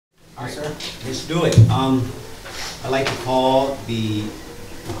All right, sir. Let's do it. I'd like to call the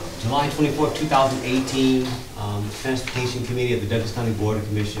July 24th, 2018 Transportation Committee of the Douglas County Board of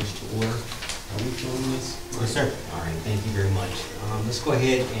Commissioners to order. Are we filming this? Yes, sir. All right, thank you very much. Let's go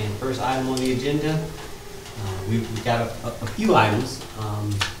ahead and first item on the agenda. We've got a few items.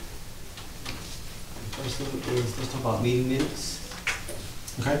 First thing is, let's talk about meeting minutes.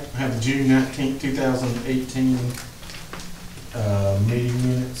 Okay, I have the June 19th, 2018 meeting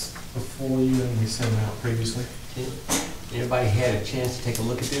minutes before you, and we sent them out previously. Okay. Everybody had a chance to take a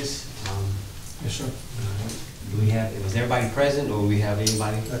look at this? Yes, sir. Do we have, was everybody present, or do we have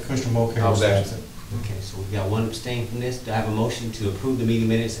anybody? Commissioner Mulcahy was absent. Okay, so we've got one abstain from this. Do I have a motion to approve the meeting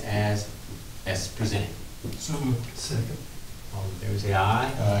minutes as presented? So moved. Second. All in favor, say aye.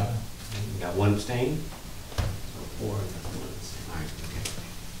 Aye. We got one abstain. So 4. All right, okay.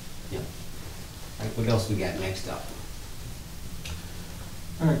 Yep. All right, what else we got next up?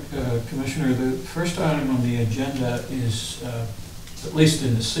 All right, Commissioner, the first item on the agenda is, at least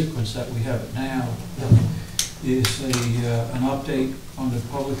in the sequence that we have it now, is an update on the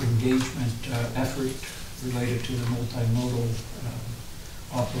public engagement effort related to the multimodal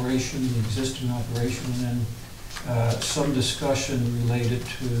operation, the existing operation, and then some discussion related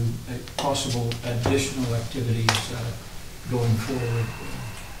to possible additional activities going forward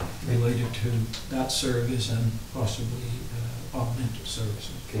related to that service and possibly augmented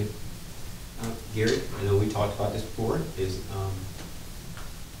services. Okay. Gary, I know we talked about this before. Is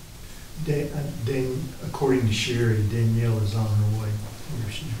according to Sherry, Danielle is on her way.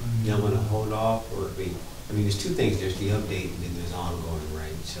 you want to hold off, or I mean, there's two things. There's the update, and then there's ongoing,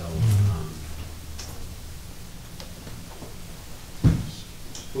 right? So,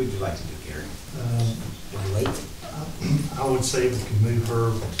 what would you like to do, Gary? Want to wait? I would say we can move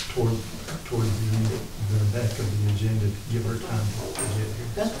her toward the back of the agenda to give her time to get here.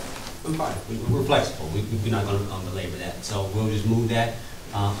 That's fine. I'm fine. We're flexible. We're not going to belabor that. So we'll just move that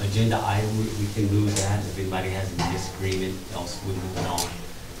agenda item. We can move that. If anybody has any disagreement, else we'll move it on.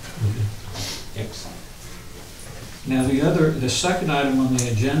 Excellent. Now the second item on the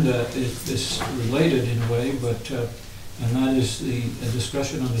agenda is related in a way, but and that is the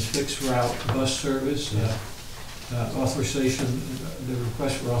discussion on the fixed route bus service. Authorization, the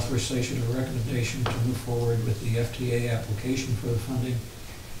request for authorization or recommendation to move forward with the FTA application for the funding,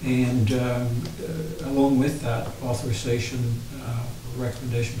 and along with that authorization,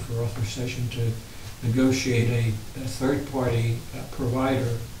 recommendation for authorization to negotiate a third-party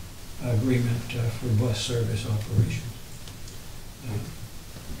provider agreement for bus service operations.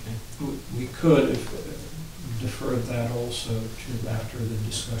 We could defer that also to after the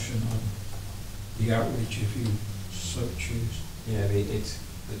discussion on the outreach, if you so choose. Yeah, I mean,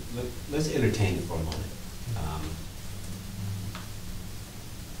 let's entertain it for a moment.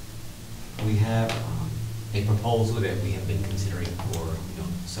 We have a proposal that we have been considering for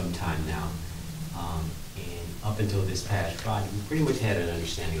some time now, and up until this past Friday, we pretty much had an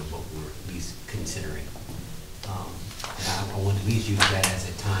understanding of what we were at least considering. And I want to at least use that as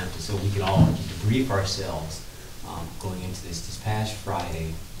a time so we can all debrief ourselves going into this past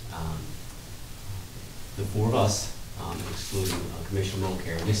Friday. The four of us, excluding Commissioner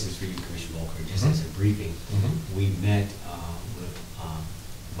Mulcahy, this is for you, Commissioner Mulcahy, just as a briefing, we met with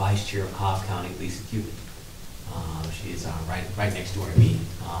Vice Chair of Cobb County, Lisa Cuban. She is right next door to me,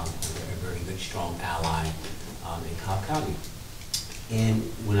 a very good, strong ally in Cobb County. And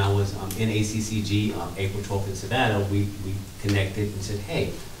when I was in ACCG on April 12th in Savannah, we connected and said,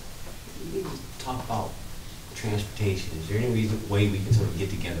 hey, we need to talk about transportation. Is there any way we can sort of get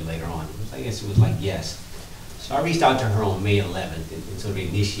together later on? I guess it was like, yes. So I reached out to her on May 11th and sort of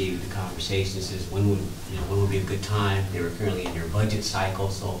initiated the conversation. Says when would be a good time? They were currently in their budget cycle,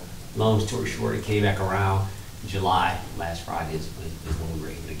 so long story short, it came back around July, last Friday is when we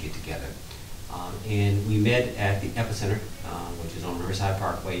were able to get together. And we met at the Epicenter, which is on Riverside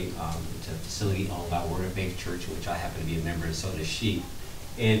Parkway. It's a facility owned by Word of Faith Church, which I happen to be a member, and so does she.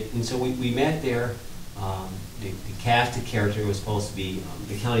 And so we met there. The cast of character was supposed to be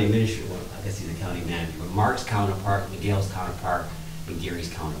the county administrator, well, I guess he's a county manager, but Mark's counterpart, Miguel's counterpart, and Gary's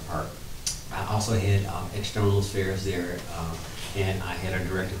counterpart. I also had external affairs there, and I had our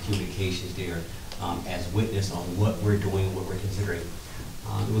director of communications there as witness on what we're doing, what we're considering.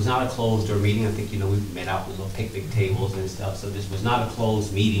 It was not a closed door meeting. I think we met out with little picnic tables and stuff, so this was not a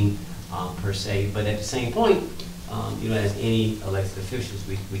closed meeting per se, but at the same point, as any elected officials,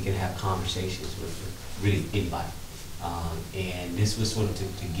 we can have conversations with really anybody. And this was sort of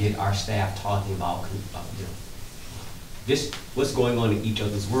to get our staff talking about just what's going on in each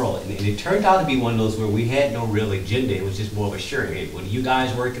other's world. And it turned out to be one of those where we had no real agenda. It was just more of a sharing. Hey, what are you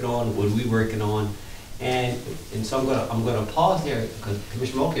guys working on? What are we working on? And so I'm gonna pause there because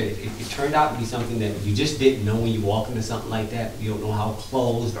Commissioner Mulcair, it turned out to be something that you just didn't know when you walk into something like that. You don't know how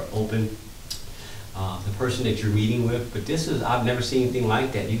closed or open the person that you're meeting with. But this is, I've never seen anything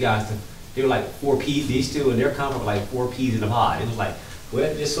like that. You guys, they were like 4 peas, these two, and they're coming like 4 peas in a pod. It was like, well,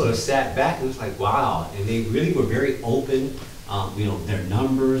 it just sort of sat back and it was like, wow. And they really were very open, you know, their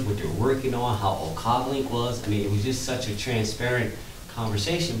numbers, what they're working on, how Ocoglink was. I mean, it was just such a transparent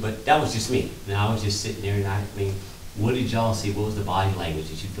conversation, but that was just me. And I was just sitting there and I mean, what did y'all see? What was the body language?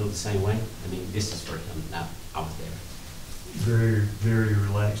 Did you feel the same way? I mean, this is for him. Now, I was there. Very, very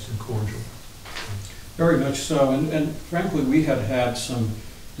relaxed and cordial. Very much so, and frankly, we had had some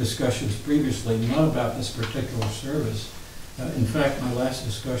discussions previously, not about this particular service. In fact, my last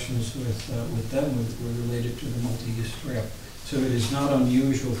discussions with them were related to the multi-use trail. So it is not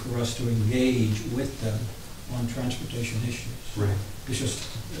unusual for us to engage with them on transportation issues. Right. It's just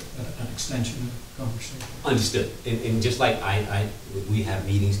an extension of the conversation. Understood. And just like we have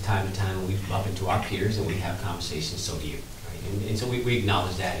meetings time to time, and we bump into our peers and we have conversations, so do you. Right? And so we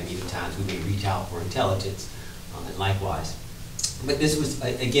acknowledge that, and even times we may reach out for intelligence, and likewise. But this was,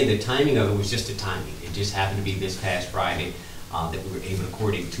 again, the timing of it was just the timing. It just happened to be this past Friday that we were able to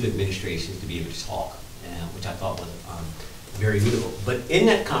coordinate 2 administrations to be able to talk, which I thought was very beautiful. But in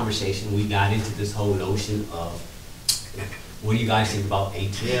that conversation, we got into this whole notion of, what do you guys think about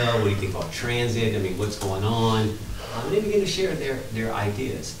ATL? What do you think about transit? I mean, what's going on? And they began to share their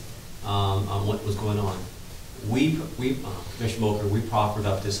ideas on what was going on. Commissioner Mulcair, we proffered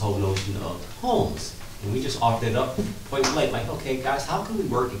up this whole notion of homes. And we just offered it up point blank, like, okay, guys, how can we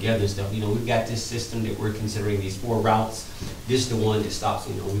work together and stuff? You know, we've got this system that we're considering, these 4 routes. This is the one that stops,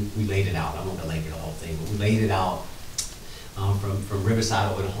 you know, we laid it out. I'm not gonna labor the whole thing, but we laid it out from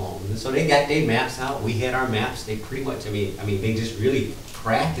Riverside over to home. And so they got their maps out. We had our maps. They pretty much, I mean, they just really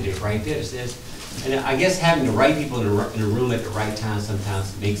crafted it right there. It says, and I guess having the right people in the room at the right time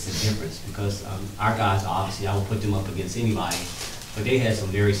sometimes makes a difference, because our guys, obviously, I won't put them up against anybody, but they had some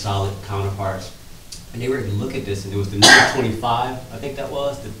very solid counterparts. And they were able to look at this, and there was the number 25, I think that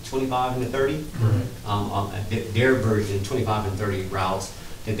was, the 25 and the 30. Right. Their version, 25 and 30 routes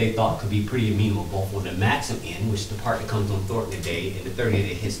that they thought could be pretty amenable, both on the maximum end, which is the part that comes on Thornton today, and the 30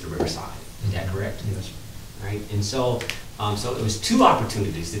 that hits the Riverside. Is that correct? Yes. Right, and so it was 2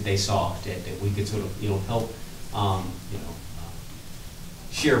 opportunities that they saw that we could sort of, you know, help,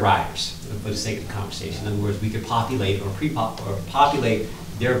 share riders for the sake of the conversation. In other words, we could populate or populate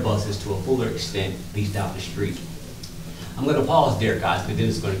their buses to a fuller extent, at least down the street. I'm going to pause there, guys, but then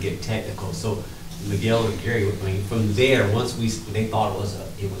it's going to get technical. So, Miguel and Gary, I mean, from there, once they thought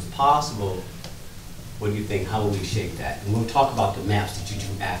it was possible, what do you think? How will we shape that? And we'll talk about the maps that you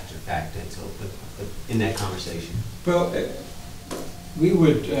do after the fact, and so, but in that conversation. Well, we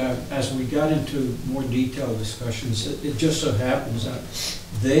would, as we got into more detailed discussions, it just so happens that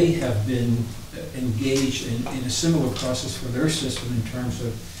they have been engaged in a similar process for their system in terms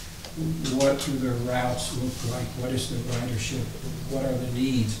of what do their routes look like, what is the ridership, what are the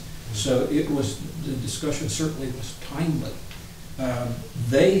needs. So the discussion certainly was timely.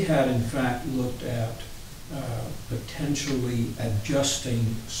 They had in fact looked at potentially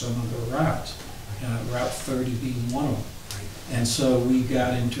adjusting some of the routes, Route 30 being one of them. And so we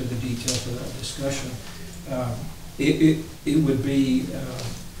got into the details of that discussion. It would be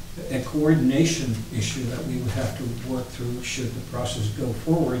a coordination issue that we would have to work through should the process go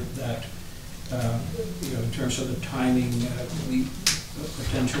forward, that in terms of the timing, we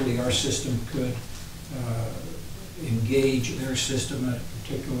potentially our system could engage their system at a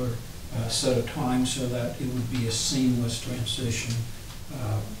particular set of time so that it would be a seamless transition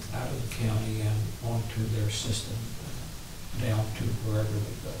out of the county and onto their system down to wherever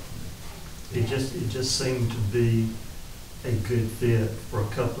they go. It just seemed to be a good fit for a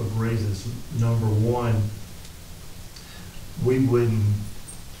couple of reasons. Number one, we wouldn't,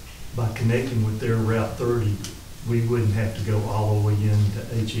 by connecting with their Route 30, we wouldn't have to go all the way into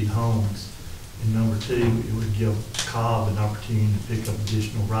H.E. Homes. And number two, it would give Cobb an opportunity to pick up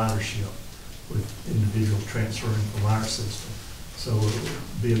additional ridership with individuals transferring from our system. So it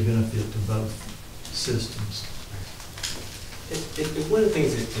would be a benefit to both systems. One of the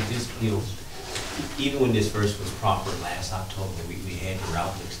things that just, even when this first was proffered last October, we had the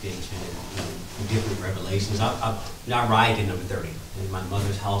route extension and different revelations. I ride in number 30, and my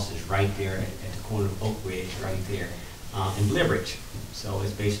mother's house is right there at the corner of Oak Ridge, right there in Blibridge. So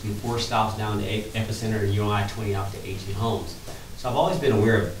it's basically 4 stops down to Epicenter and I-20 out to H.E. Homes. So I've always been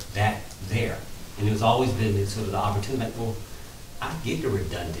aware of that there. And there's always been this sort of the opportunity, like, well, I get the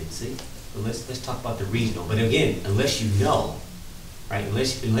redundancy, but let's talk about the regional. But again, unless you know, right,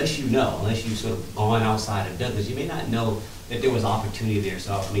 unless you sort of gone outside of Douglas, you may not know that there was opportunity there.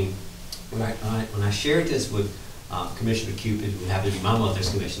 So, I mean, when I shared this with Commissioner Cupid, who happened to be my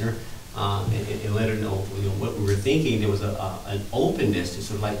mother's commissioner, and let her know, what we were thinking, there was an openness to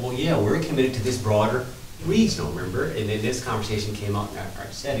sort of like, well, yeah, we're committed to this broader regional, remember? And then this conversation came out in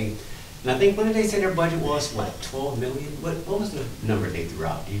our setting. And I think, what did they say their budget was? What, 12 million? What was the number they threw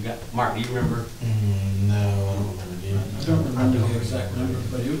out? Mark, do you remember? No, I don't remember. I don't remember the exact number,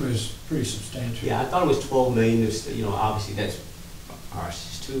 but it was pretty substantial. Yeah, I thought it was 12 million. There's, obviously that's ours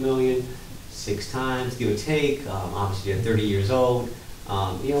is 2 million, 6 times, give or take. Obviously they're 30 years old.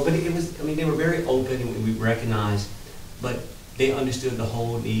 But it was, I mean, they were very open, and we recognized, but they understood the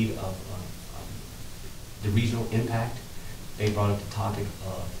whole need of the regional impact. They brought up the topic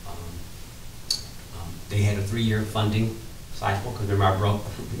of, they had a 3-year funding cycle, because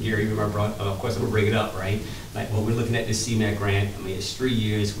Gary, of course I'm gonna bring it up, right? Like, well, we're looking at this CMAQ grant, I mean, it's 3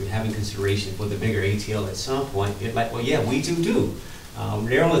 years, we're having consideration for the bigger ATL at some point. It's like, well, yeah, we too.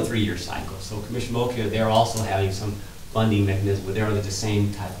 They're on a 3-year cycle. So Commissioner Mulcair, they're also having some funding mechanism, but they're under the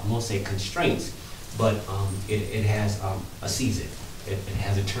same type, I won't say constraints, but it has a season. It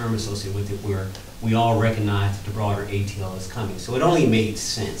has a term associated with it where we all recognize that the broader ATL is coming. So it only made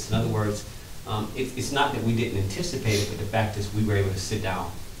sense. In other words, it's not that we didn't anticipate it, but the fact is we were able to sit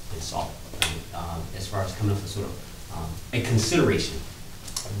down and solve it, right? As far as coming up with sort of a consideration.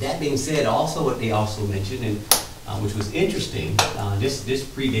 That being said, also what they also mentioned, and which was interesting, this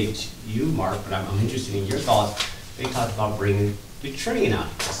predates you, Mark, but I'm interested in your thoughts. They talked about bringing the train out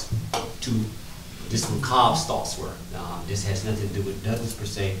to this is what Cobb's thoughts were. This has nothing to do with Douglas per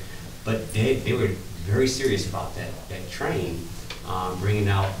se, but they were very serious about that train bringing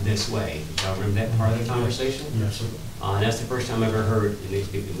out this way. Do y'all remember that part of the conversation? Yes, sir. And that's the first time I ever heard, and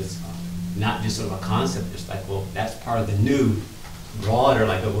it was not just sort of a concept, it's like, well, that's part of the new, broader,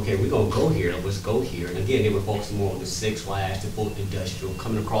 like, okay, we're gonna go here, let's go here. And again, they were focusing more on the Six Flags, the Fulton Industrial,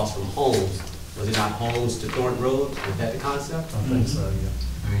 coming across from Holmes. Was it not Holmes to Thornton Road? Was that the concept? I think so,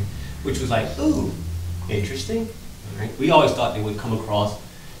 yeah. Right. Which was like, ooh, interesting. Right. We always thought they would come across,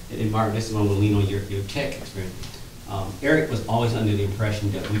 and Martin, this is when we'll lean on your tech experience. Eric was always under the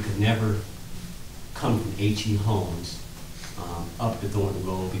impression that we could never come from H.E. Holmes up to Thornton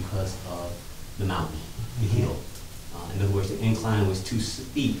Road because of the mountain, the hill. In other words, the incline was too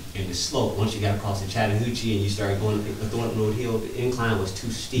steep, and the slope, once you got across the Chattahoochee and you started going up the Thornton Road hill, the incline was too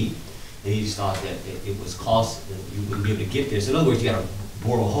steep. And he just thought that it was you wouldn't be able to get there. So in other words, you got to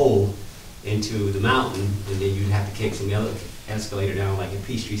bore a hole into the mountain, and then you'd have to take some other escalator down, like at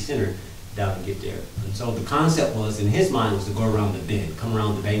Peachtree Center, down to get there. And so the concept was, in his mind, was to go around the bend, come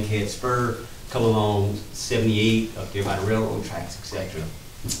around the Bankhead Spur, come along 78 up there by the railroad tracks, etc.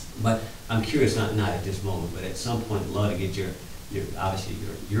 But I'm curious, not at this moment, but at some point, I'd love to get your obviously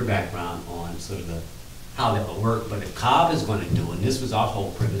your background on sort of how that will work. But if Cobb is going to do it, and this was our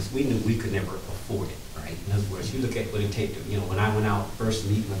whole premise, we knew we could never afford it, right? In other words, you look at what it takes to, when I went out first to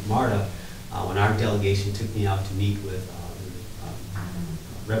meet with MARTA, when our delegation took me out to meet with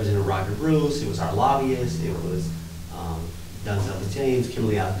Representative Roger Bruce, it was our lobbyist, it was Dunzella James,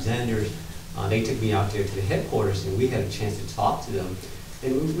 Kimberly Alexander. They took me out there to the headquarters, and we had a chance to talk to them.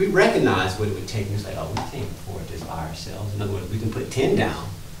 And we recognized what it would take. And it's like, oh, we can't afford this by ourselves. In other words, we can put 10 down,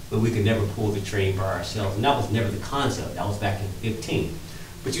 but we could never pull the train by ourselves. And that was never the concept. That was back in 15.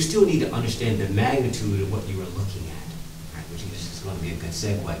 But you still need to understand the magnitude of what you were looking at, right? Which is going to be a good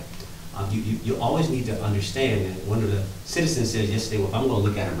segue. You always need to understand, and one of the citizens said yesterday, well, if I'm going to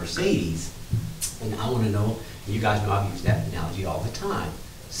look at a Mercedes, and I want to know, and you guys know I've used that analogy all the time,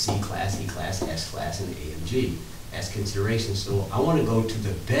 C-Class, E-Class, S-Class, and AMG as consideration. So I want to go to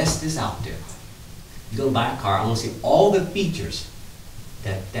the best that's out there. You're going to buy a car, I want to see all the features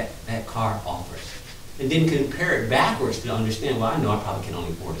that car offers. And then compare it backwards to understand, well, I know I probably can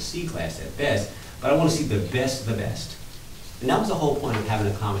only afford a C-Class at best, but I want to see the best of the best. And that was the whole point of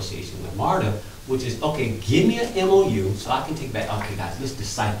having a conversation with MARTA, which is, okay, give me an MOU so I can take back, okay guys, let's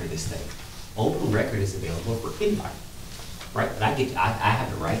decipher this thing. Open record is available for anybody, right? But I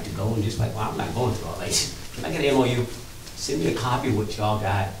have the right to go and just like, well, I'm not going through all that. Can I get an MOU? Send me a copy of what y'all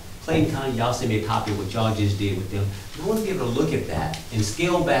got. Clayton County, y'all send me a copy of what y'all just did with them. I want to be able to look at that and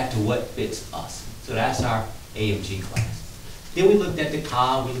scale back to what fits us. So that's our AMG class. Then we looked at the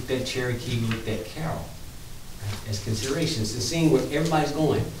Cobb, we looked at Cherokee, we looked at Carroll, right, as considerations and seeing where everybody's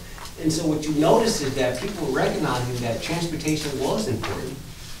going. And so what you notice is that people are recognizing that transportation was important.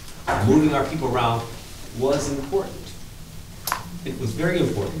 Moving our people around was important. It was very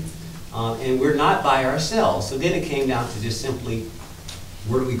important. And we're not by ourselves. So then it came down to just simply,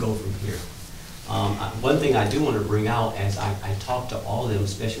 where do we go from here? One thing I do want to bring out as I talked to all of them,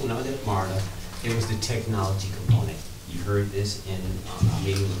 especially when I was at MARTA, it was the technology component. You heard this in our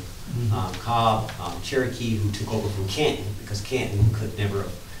meeting with Cobb, Cherokee, who took over from Canton, because Canton could never,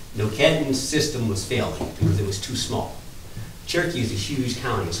 Canton's system was failing because it was too small. Cherokee is a huge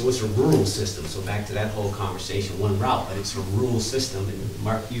county, so it's a rural system. So back to that whole conversation, one route, but it's a rural system. And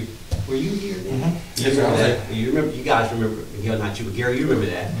Mark, were you here then? You remember that? You remember? You guys remember? Not you, but Gary, you remember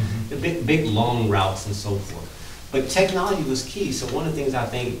that? The big, long routes and so forth. But technology was key. So one of the things I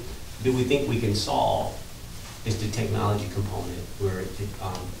think that we think we can solve is the technology component, where the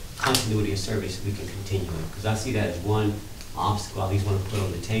continuity of service we can continue it. Because I see that as one obstacle I at least want to put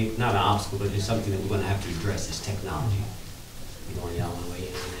on the table. Not an obstacle, but it's something that we're going to have to address is technology. Y'all want to weigh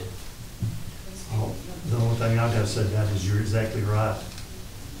in on that? Oh, the only thing I've got to say to that is you're exactly right.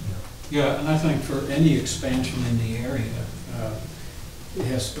 Yeah, and I think for any expansion in the area, it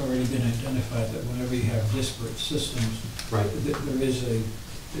has already been identified that whenever you have disparate systems, right, there is a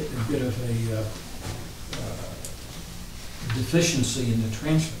bit of a deficiency in the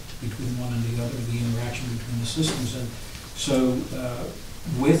transfer between one and the other, the interaction between the systems. And so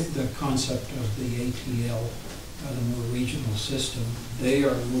with the concept of the ATL, the more regional system, they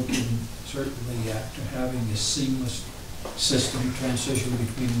are looking certainly at having a seamless system transition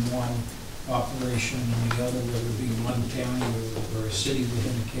between one operation and the other, whether it be one county or a city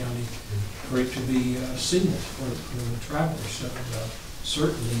within a county, for it to be seamless for the traveler. So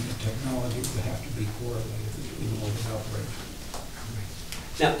certainly the technology would have to be correlated between all the operators.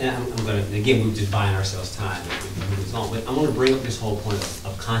 Now, I'm going to, again, we're just buying ourselves time, but I'm going to bring up this whole point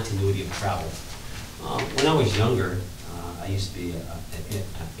of continuity of travel. When I was younger, I used to be an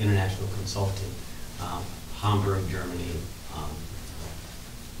international consultant, Hamburg, Germany,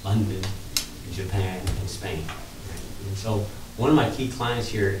 London, Japan, and Spain. Right? And so one of my key clients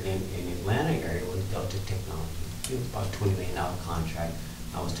here in the Atlanta area was Delta Technology. It was about a $20 million contract.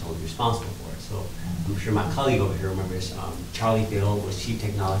 I was totally responsible for it. So I'm sure my colleague over here remembers Charlie Bill was Chief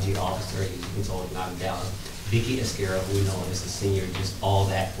Technology Officer. He's a consultant out of Dallas. Vicky Esquera, who we know as a senior, just all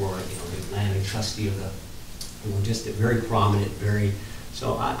that for the Atlanta trustee of the, just a very prominent, very.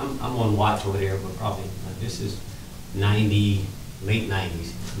 So I'm on watch over there, but probably this is late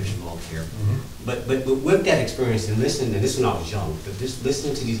 90s, Commissioner Mulcair. But with that experience and listening, and this when I was young, but just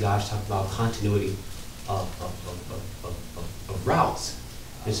listening to these guys talk about continuity of routes.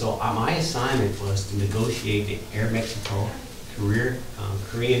 And so my assignment was to negotiate the Air Mexico,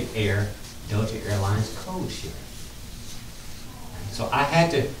 Korean Air, Delta Airlines code share. So I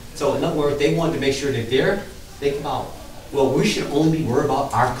had to, so in other words, they wanted to make sure that they're thinking about, well, we should only worry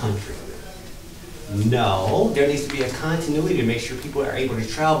about our country. No, there needs to be a continuity to make sure people are able to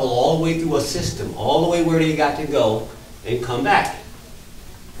travel all the way through a system, all the way where they got to go and come back.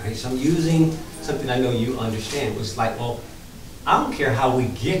 Right? So I'm using something I know you understand, which is like, well, I don't care how we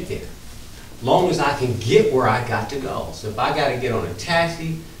get there, long as I can get where I got to go. So if I got to get on a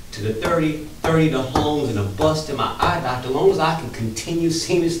taxi to the 30 to Homes and a bus to my eye doctor, as long as I can continue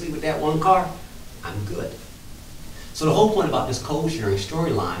seamlessly with that one car, I'm good. So the whole point about this code sharing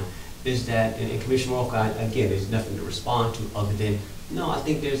storyline is that, and Commissioner Walker, again, there's nothing to respond to other than, no, I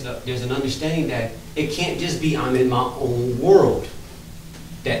think there's an understanding that it can't just be I'm in my own world.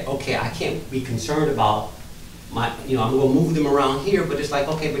 That, okay, I can't be concerned about my, I'm going to move them around here, but it's like,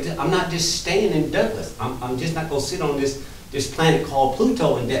 okay, but I'm not just staying in Douglas. I'm just not going to sit on this planet called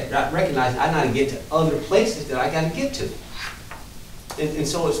Pluto and recognize I got to get to other places that I got to get to. And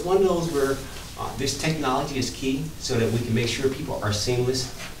so it's one of those where this technology is key so that we can make sure people are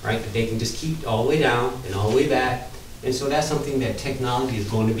seamless, right? That they can just keep all the way down and all the way back. And so that's something that technology is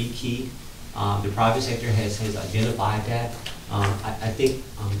going to be key. The private sector has identified that. I think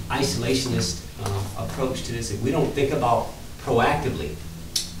isolationist approach to this, if we don't think about proactively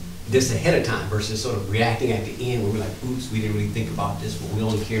this ahead of time versus sort of reacting at the end where we're like, oops, we didn't really think about this, but we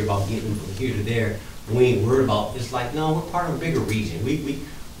only cared about getting from here to there. We ain't worried about, it's like, no, we're part of a bigger region.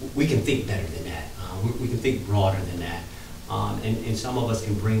 We can think better than that. We can think broader than that. And some of us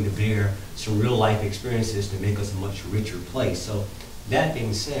can bring to bear some real life experiences to make us a much richer place. So that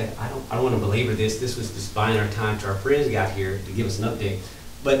being said, I don't want to belabor this. This was just buying our time to our friends got here to give us an update.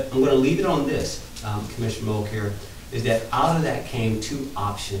 But I'm going to leave it on this, Commissioner Mulcair, is that out of that came two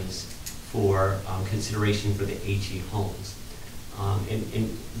options for consideration for the HE homes.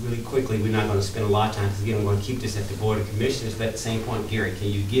 And really quickly, we're not going to spend a lot of time because again, we're going to keep this at the Board of Commissioners. But at the same point, Gary, can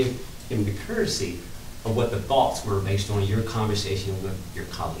you give him the courtesy of what the thoughts were based on your conversation with your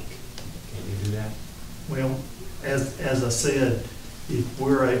colleague? Can you do that? Well, as I said, if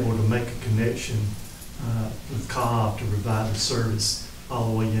we're able to make a connection with Cobb to provide the service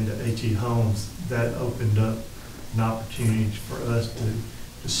all the way into HE Homes, that opened up an opportunity for us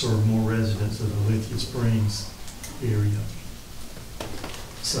to serve more residents of the Lithia Springs area.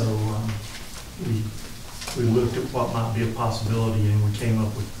 So we looked at what might be a possibility, and we came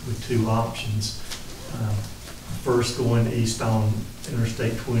up with two options. First, going east on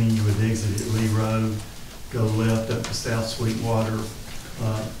Interstate 20, you would exit at Lee Road, go left up to South Sweetwater,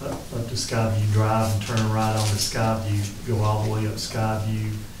 up to Skyview Drive, and turn right on to Skyview, go all the way up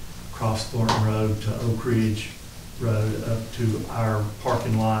Skyview, cross Thornton Road to Oak Ridge Road, up to our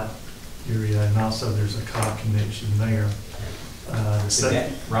parking lot area, and also there's a Cobb connection there. Is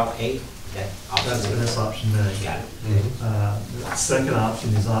that Route 8? That option That's option A. Got it. The second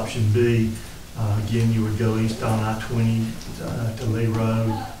option is option B. Again, you would go east on I-20 to Lee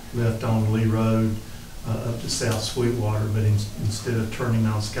Road, left on Lee Road, up to South Sweetwater, but instead of turning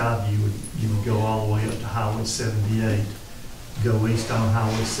on Skyview, you would go all the way up to Highway 78, go east on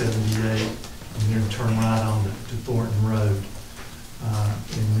Highway 78, and then turn right on to Thornton Road,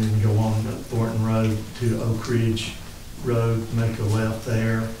 and then go on to Thornton Road to Oak Ridge Road, make a left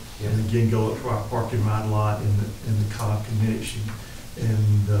there, and again go up to our parking right lot in the Cobb connection.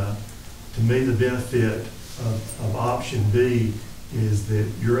 And to me, the benefit of option B is that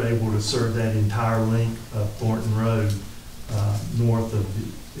you're able to serve that entire length of Thornton Road north of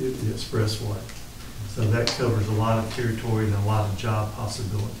the expressway. So that covers a lot of territory and a lot of job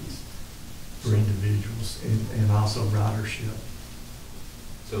possibilities for individuals and also ridership.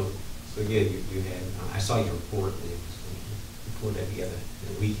 So again, you had, I saw your report, and you pulled that together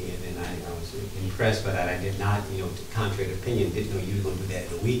in the weekend, and I was impressed by that. I did not, contrary to opinion, didn't know you were going to do that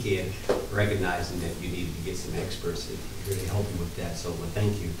in the weekend, recognizing that you needed to get some experts to really help you with that. So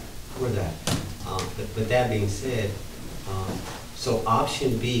thank you for that. But that being said, so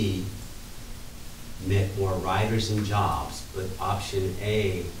option B meant more riders and jobs, but option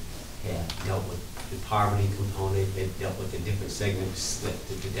A had dealt with the poverty component, it dealt with the different segments. Did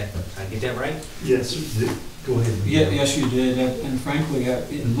I get that right? Yes, go ahead. Yeah, yes, you did. And frankly,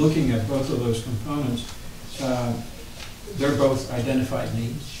 in looking at both of those components, they're both identified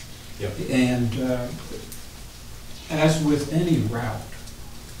needs. Yep. And as with any route,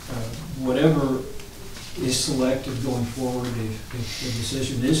 whatever is selected going forward, if the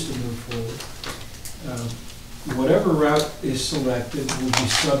decision is to move forward, whatever route is selected will be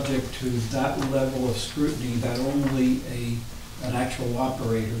subject to that level of scrutiny that only an actual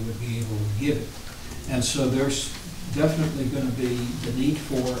operator would be able to give it. And so there's definitely going to be the need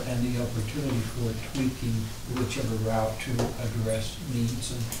for and the opportunity for tweaking whichever route to address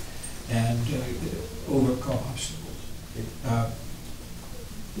needs and overcome obstacles.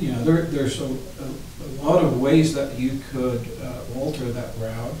 There's a lot of ways that you could alter that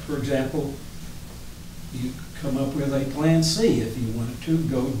route. For example, you come up with a plan C if you wanted to,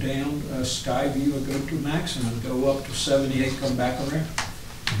 go down Skyview or go to Maximum, go up to 78, come back around.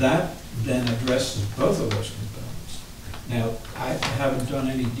 That then addresses both of those components. Now, I haven't done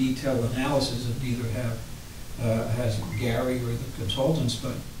any detailed analysis, and neither has Gary or the consultants,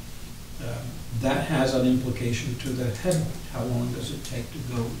 but that has an implication to the headwind. How long does it take to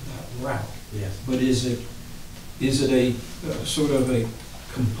go that route? Yes. But is it a sort of a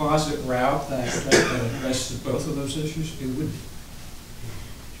composite route that addresses both of those issues? It would be.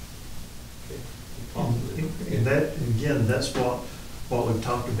 And that, again, that's what we've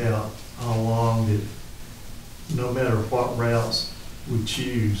talked about all along, that no matter what routes we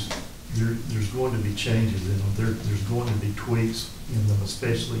choose, there's going to be changes in them. There's going to be tweaks in them,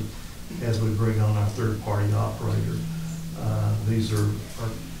 especially as we bring on our third-party operator. These are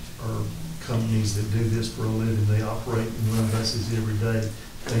companies that do this for a living. They operate and run buses every day.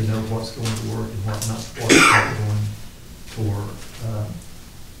 They know what's going to work and what's not going to work.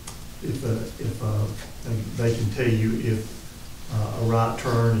 If they can tell you if a right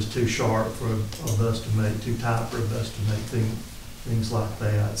turn is too sharp for a bus to make, too tight for a bus to make, things like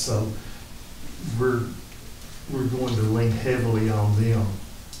that. So we're going to lean heavily on them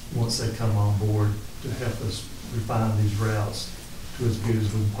once they come on board to help us refine these routes to as good as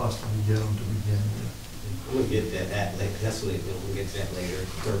we can possibly get them to begin with. I'm going to get to that later, because that's what we'll get to that later.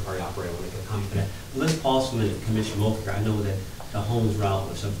 Third-party operator will make a comment for that. Let's pause for a minute, Commissioner Mulcair. I know that the Homes route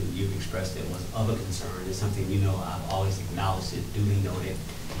was something you've expressed that was of a concern. It's something I've always acknowledged it, duly noted,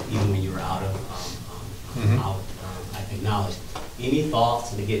 even when you were out of I've acknowledged. Any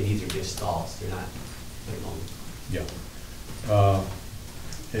thoughts? And again, these are just thoughts. They're not long. Yeah.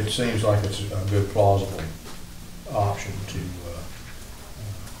 It seems like it's a good plausible option to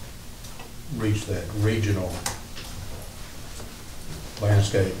reach that regional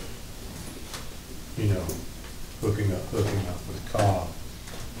landscape, you know, hooking up with Cobb.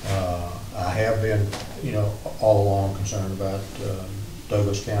 I have been, you know, all along concerned about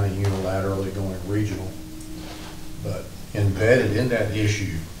Douglas County unilaterally going regional, but embedded in that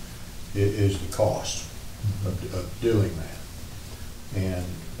issue is the cost of doing that. And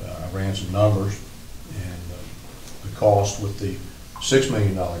I ran some numbers, and the cost with the $6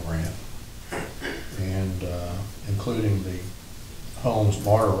 million grant, and including the Holmes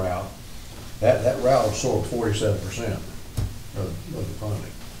Martyr route, that route absorbed 47% of the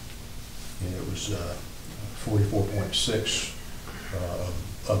funding. And it was 44.6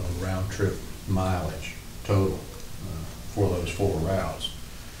 of the round trip mileage total for those 4 routes.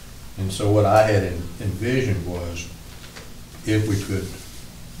 And so what I had envisioned was, if we could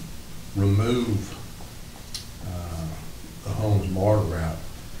remove the Holmes Martyr route,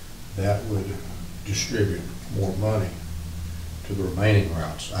 that would distribute more money to the remaining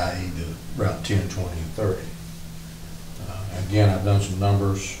routes, i.e. the route 10, 20, and 30. Again, I've done some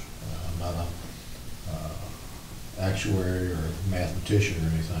numbers. I'm not an actuary or mathematician or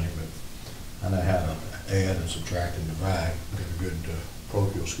anything, but I know how to add and subtract and divide. I've got a good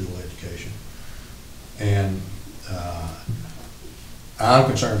parochial school education. And I'm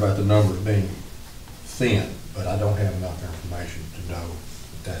concerned about the numbers being thin, but I don't have enough information to know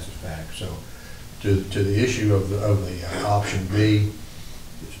that that's a fact. So to the issue of the option B,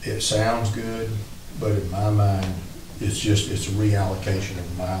 it sounds good, but in my mind, it's a reallocation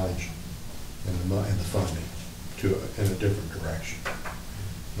of mileage and the funding in a different direction.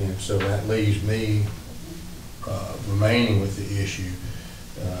 And so that leaves me remaining with the issue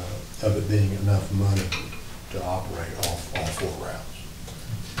of it being enough money to operate all 4 routes.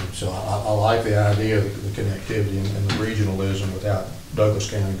 And so I like the idea of the connectivity and the regionalism without Douglas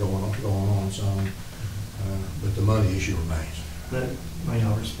County going on its own, but the money issue remains. May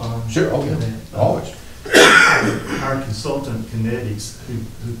I respond? Sure, to that? always. Our consultant, Kinetics,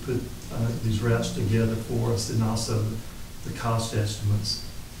 who put these routes together for us, and also the cost estimates,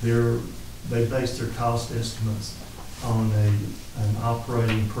 they base their cost estimates on an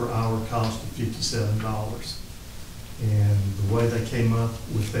operating per hour cost of $57. And the way they came up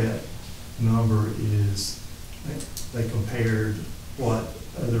with that number is they compared what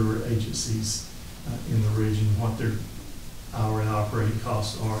other agencies in the region, what their hourly operating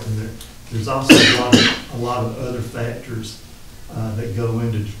costs are, and there's also a lot of other factors that go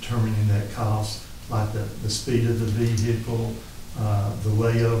into determining that cost, like the speed of the vehicle, the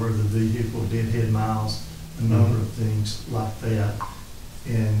layover of the vehicle, deadhead miles, a number of things like that.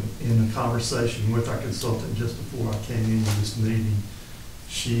 And in a conversation with our consultant just before I came into this meeting,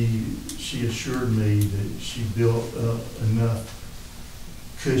 she assured me that she built up enough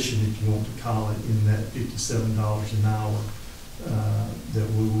cushion, if you want to call it, in that $57 an hour that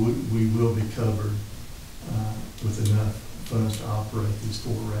we will be covered with enough funds to operate these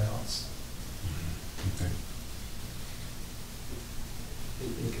 4 routes. Okay.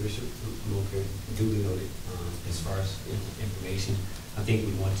 And Commissioner Mulcair, duly noted, as far as information, I think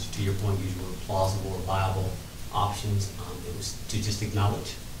we want to your point, use more plausible or viable options. It was to just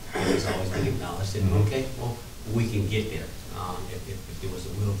acknowledge. It has always been acknowledged that, okay, well, we can get there if there was a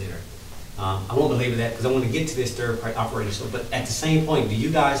will there. I won't belabor that because I want to get to this third operator. So, but at the same point, do you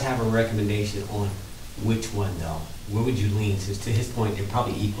guys have a recommendation on which one though? Where would you lean? To his point, they're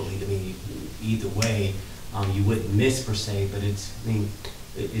probably equally. I mean, either way, you wouldn't miss per se. But it's, I mean,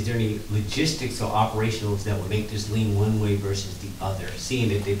 is there any logistics or operationals that would make this lean one way versus the other? Seeing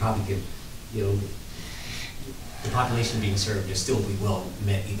that they probably could, you know, the population being served will still be well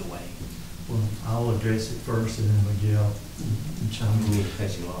met either way. Well, I'll address it first, and then Miguel can chime I in. mean, to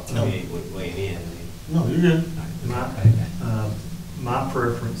cut you off. No. I mean, weighing in. I mean, No, you're good. My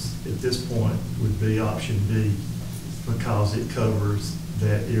preference at this point would be option B, because it covers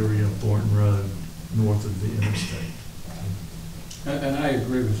that area of Thornton Road north of the interstate. And I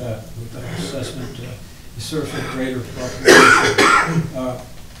agree with that assessment. It serves a greater population.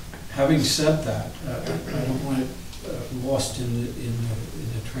 Having said that, I don't want it lost in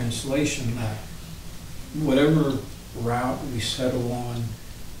the translation that whatever route we settle on,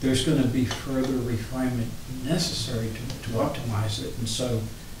 there's going to be further refinement necessary to optimize it. And so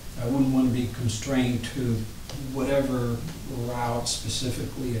I wouldn't want to be constrained to whatever route,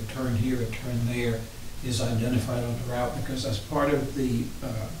 specifically a turn here, a turn there, is identified on the route, because as part of the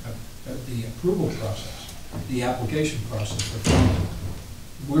approval process, the application process for funding,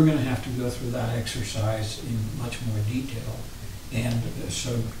 we're going to have to go through that exercise in much more detail. And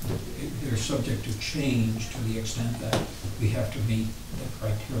so they're subject to change to the extent that we have to meet the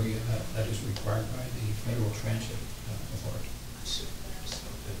criteria that is required by the Federal Transit Authority.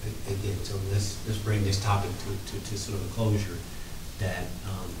 again, so let's bring this topic to sort of a closure that,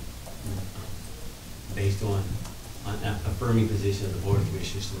 based on an affirming position of the Board of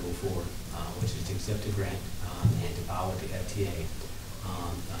Commissioners to move forward, which is to accept the grant and to file with the FTA,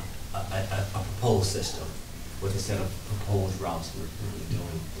 a proposed system with a set of proposed routes we're currently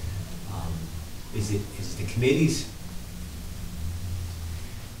doing. Is it the committee's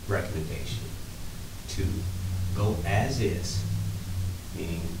recommendation to go as is,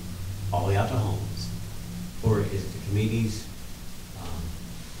 meaning all the way out to homes, or is it the committee's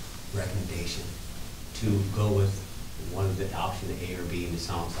recommendation to go with one of the options, A or B, and it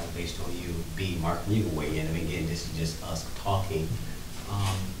sounds like based on you, B, Mark, you can weigh in, and again, this is just us talking,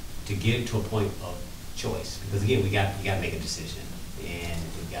 to get it to a point of choice, because again, you got to make a decision, and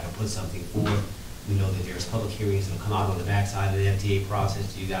we got to put something forward. We know that there's public hearings that'll come out on the backside of the FTA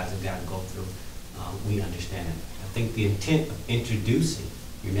process you guys have got to go through. We understand it. I think the intent of introducing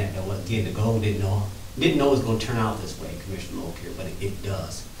your net, again, the goal didn't know it was going to turn out this way, Commissioner Mulcair, but it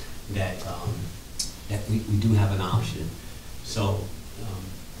does. That we do have an option. So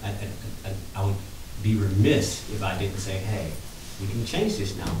I would be remiss if I didn't say, hey, we can change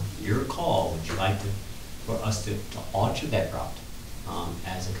this now. Your call. Would you like for us to alter that route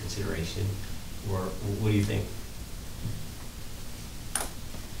as a consideration, or what do you think?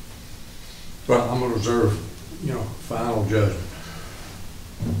 Well, I'm going to reserve, final judgment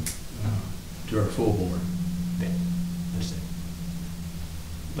to our full board. Okay. Understood.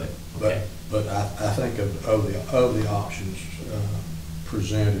 But okay. But I think of the options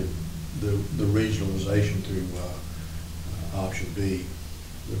presented, the regionalization through option B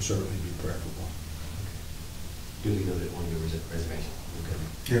would certainly be preferable. Duly noted on your reservation. Okay.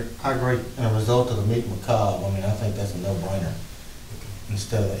 Yeah, I agree. And a result of the meeting with Cobb, I think that's a no-brainer.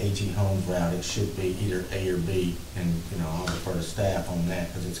 Instead of the AG Homes route, it should be either A or B, and I'll refer to staff on that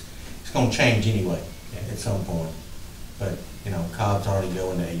because it's going to change anyway at some point. But Cobb's already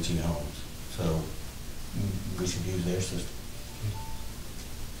going to AG Homes, so we should use their system.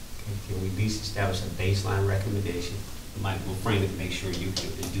 Okay. Can we at least establish a baseline recommendation? We'll frame it to make sure you can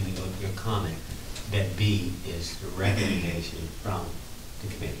duly note your comment that B is the recommendation from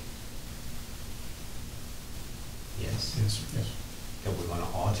the committee. Yes. Yes. That we're going to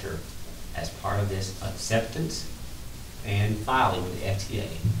alter as part of this acceptance and filing with the FTA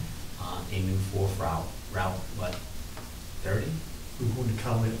a new fourth route what, 30? We want to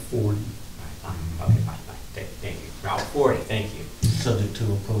call it 40. Right, fine. Okay, fine. Thank you. Route 40, thank you. Subject to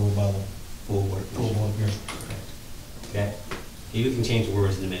approval by the Full board. here. That, you can change the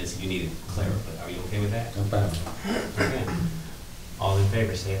words in a minute if you need to clarify, but are you okay with that? I'm fine with that. Okay. All in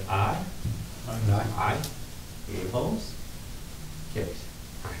favor say aye. Aye. Aye. Any opposed? Carries.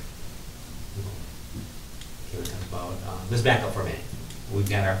 All right. Okay, we'll talk about, let's back up for a minute. We've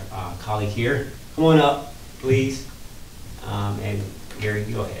got our colleague here. Come on up, please. And Gary,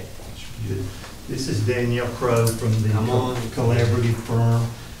 go ahead. This is Danielle Crow from the collaborative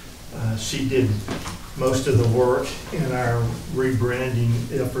firm. She did most of the work in our rebranding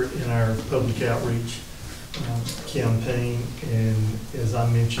effort in our public outreach campaign. And as I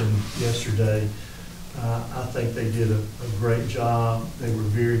mentioned yesterday, I think they did a great job. They were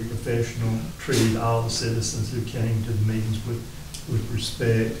very professional, treated all the citizens who came to the meetings with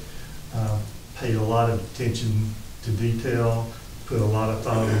respect, paid a lot of attention to detail, put a lot of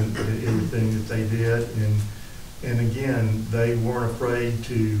thought into everything that they did. And again, they weren't afraid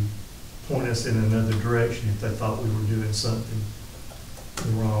to point us in another direction if they thought we were doing something the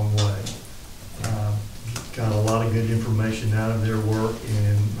wrong way. Got a lot of good information out of their work,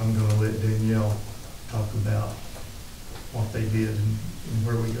 and I'm going to let Danielle talk about what they did and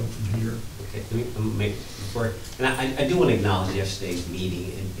where we go from here. Okay, let me make before, and I do want to acknowledge yesterday's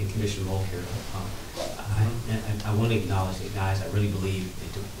meeting and Commissioner Mulcair. I want to acknowledge that, guys. I really believe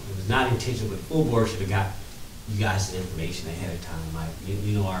it was not intentional, but the full board should have got you guys the information ahead of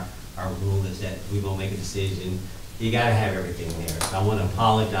time. Our rule is that we're going to make a decision. You got to have everything there. So I want to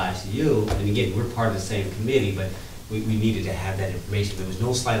apologize to you. And again, we're part of the same committee, but we needed to have that information. There was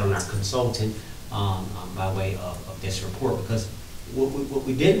no slight on our consultant by way of this report, because what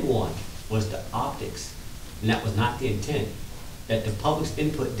we didn't want was the optics, and that was not the intent, that the public's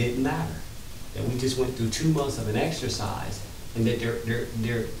input didn't matter, that we just went through 2 months of an exercise, and that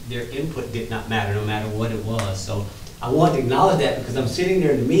their input did not matter, no matter what it was. So I want to acknowledge that, because I'm sitting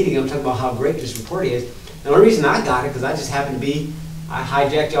there in the meeting, I'm talking about how great this report is. And the only reason I got it, because I just happened to be, I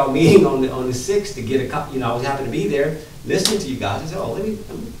hijacked y'all meeting on the 6th to get a copy. I was happened to be there listening to you guys. I said, oh, let me,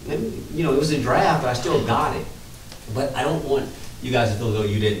 it was a draft, but I still got it. But I don't want you guys to feel as though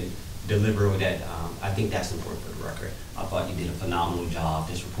you didn't deliver with that I think that's important for the record. I thought you did a phenomenal job.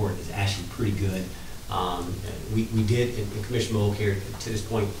 This report is actually pretty good. We did, and Commissioner Mulcair, to this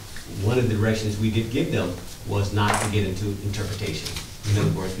point, one of the directions we did give them was not to get into interpretation. In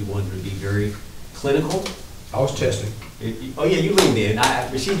other words, we wanted to be very clinical. I was testing. Oh yeah, you leaned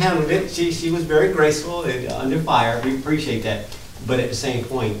in. She handled it. She was very graceful and under fire. We appreciate that. But at the same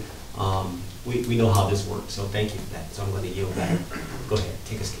point, we know how this works. So thank you for that. So I'm going to yield back. Go ahead,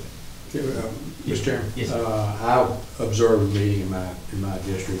 take us through it. Mr. Chairman, Yes. I observed a meeting in my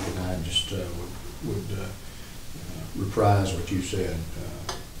district, and I just would reprise what you said.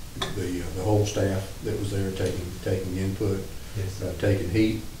 The whole staff that was there taking input, Yes. taking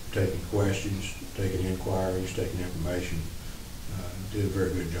heat, taking questions, taking inquiries, taking information, did a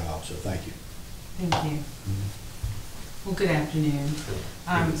very good job. So thank you. Thank you. Well, good afternoon.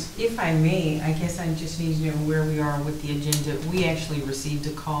 If I may, I guess I just need to know where we are with the agenda. We actually received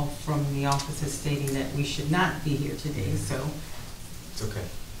a call from the offices stating that we should not be here today, so It's okay.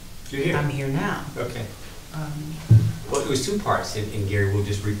 You're here. I'm here now. Okay. Well, it was two parts, and Gary, we'll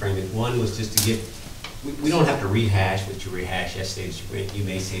just reframe it. One was just to get, we don't have to rehash what you rehashed yesterday, you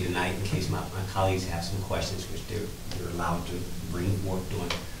may say tonight, in case my colleagues have some questions, which they're allowed to bring forth during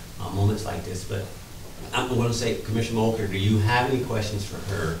moments like this. But I'm going to say, Commissioner Mulcair, do you have any questions for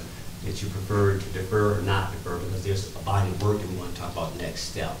her that you prefer to defer or not defer? Because there's a body of work that we want to talk about next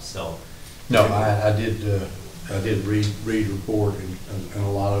steps. So. No, I did read the report, and a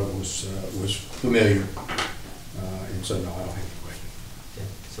lot of it was familiar, and so no, I don't have any questions. Okay,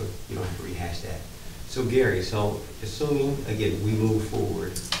 so you don't have to rehash that. So Gary, so assuming, again, we move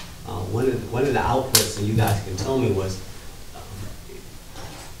forward, one of the outputs, and you guys can tell me, was,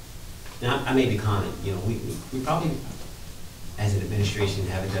 now I made the comment, you know, we probably, as an administration,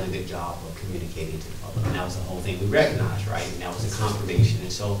 haven't done a good job of communicating to the public, and that was the whole thing we recognized, right? And that was a confirmation,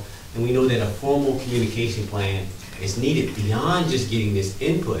 and we know that a formal communication plan is needed beyond just getting this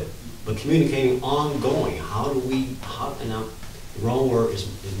input, but communicating ongoing. How do we, and the wrong word is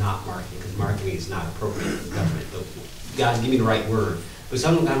not marketing, because marketing is not appropriate in government. But you guys, give me the right word. But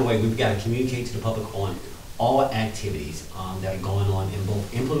some kind of way, we've got to communicate to the public on all activities that are going on in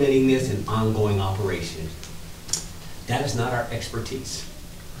both implementing this and ongoing operations. That is not our expertise.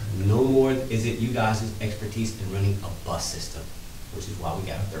 No more is it you guys' expertise in running a bus system, which is why we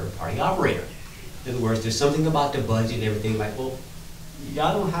got a third-party operator. In other words, there's something about the budget and everything like, well,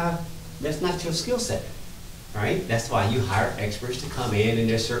 y'all don't have, that's not your skill set, right? That's why you hire experts to come in, and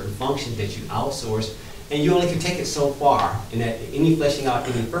there's certain functions that you outsource, and you only can take it so far, and that any fleshing out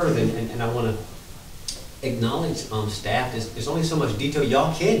any further, and I want to acknowledge staff, there's only so much detail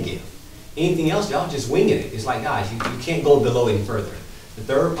y'all can give. Anything else, y'all just winging it. It's like, guys, you can't go below any further. The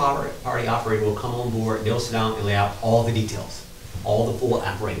third-party operator will come on board, they'll sit down and lay out all the details, all the full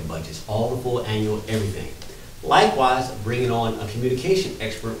operating budgets, all the full annual everything. Likewise, bringing on a communication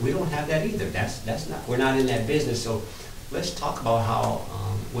expert, we don't have that either. That's not, we're not in that business. So let's talk about how,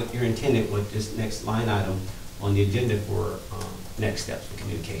 what you're intended with this next line item on the agenda for next steps for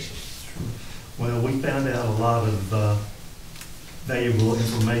communication. Well, we found out a lot of valuable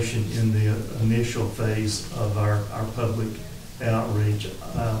information in the initial phase of our public outreach.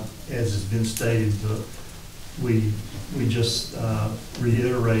 As has been stated, we just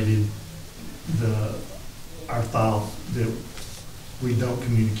reiterated our thought that we don't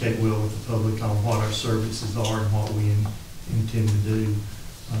communicate well with the public on what our services are and what we intend to do.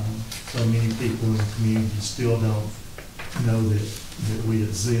 So many people in the community still don't know that we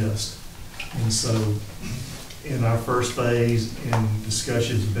exist. And so in our first phase and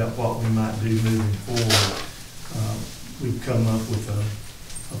discussions about what we might do moving forward, we've come up with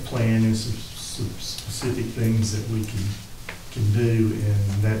a plan and some specific things that we can do,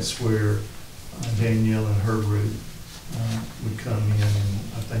 and that's where Danielle and her group would come in, and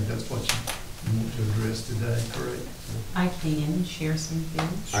I think that's what you want to address today, correct? I can share some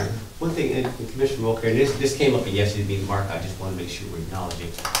things. All right. One thing, and Commissioner Mulcair, and this came up in yesterday's meeting, Mark, I just want to make sure we acknowledge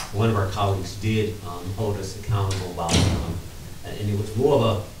it. One of our colleagues did hold us accountable about, and it was more of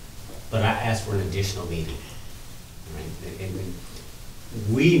a, but I asked for an additional meeting. Right? And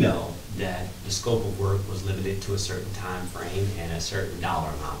we know that the scope of work was limited to a certain time frame and a certain dollar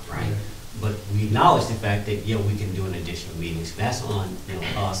amount, right? Yeah. But we acknowledge the fact that, yeah, we can do an additional meeting. So that's on, you know,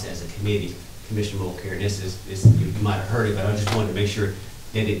 us as a committee. Commissioner Mulcair, this you might have heard it, but I just wanted to make sure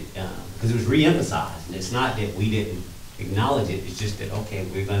that it, because it was re-emphasized, and it's not that we didn't acknowledge it, it's just that, okay,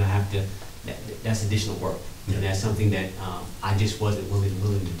 we're going to have to, that's additional work. Yeah. And that's something that I just wasn't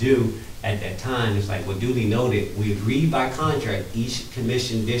willing to do at that time. It's like, well, duly noted, we agreed by contract, each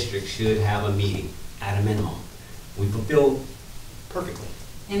commission district should have a meeting at a minimum. We fulfilled perfectly.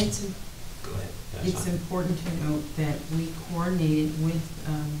 And Go ahead. That's It's fine. important to note that we coordinated with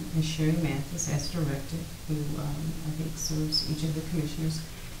Ms. Sherry Mathis as directed, who I think serves each of the commissioners,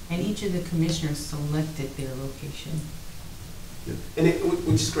 and each of the commissioners selected their location. And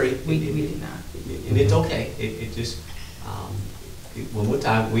which is great. We did not. And it's okay. It just, one more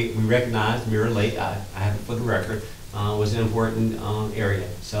time, we recognize Mirror Lake, I have it for the record, was an important area.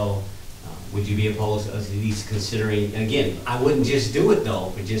 So would you be opposed to us at least considering, again, I wouldn't just do it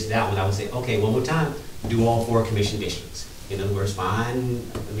though, for just that one. I would say, okay, one more time, do all 4 commission districts. In other words, fine,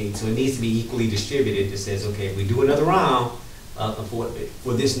 I mean, so it needs to be equally distributed that says, okay, if we do another round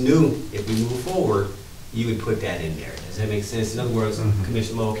for this new, if we move forward, you would put that in there. Does that make sense? In other words,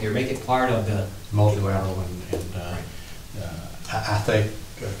 Commissioner Mulcair, make it part of the Multilateral I think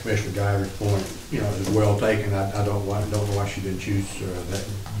Commissioner Guyver's point, is well taken. I don't know why she didn't choose that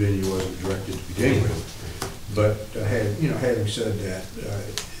venue wasn't directed to begin with. But having said that,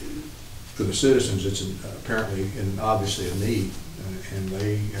 for the citizens, it's apparently and obviously a need, and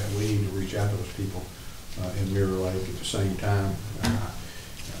we need to reach out to those people in Mirror Lake at the same time.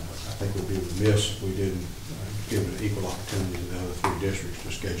 I think we'd be remiss if we didn't give an equal opportunity to the other 3 districts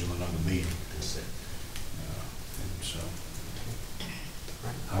to schedule another meeting. And so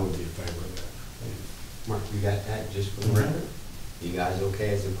I would be in favor of that. Mark, you got that just for the record? You guys okay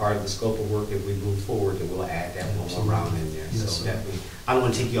as a part of the scope of work, if we move forward, then we'll add that one more round in there. Yes, So sir. definitely, I don't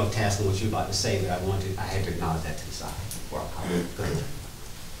want to take you off task on what you're about to say, but I had to acknowledge that to the side before I comment. Go ahead.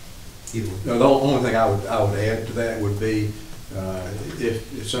 Either one. No, the only thing I would add to that would be,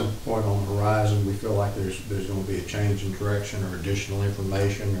 if at some point on the horizon we feel like there's going to be a change in direction or additional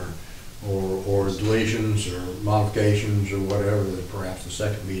information or deletions or modifications or whatever, that perhaps the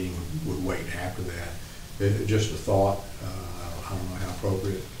second meeting would wait after that. Just a thought. I don't know how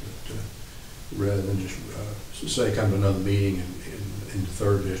appropriate, but rather than just say come to another meeting in the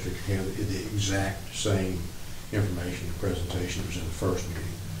 3rd district, have the exact same information and presentation that was in the first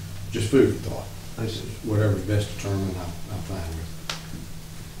meeting. Just food for thought. Whatever is best determined, I'm fine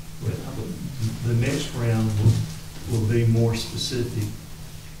with. The next round will be more specific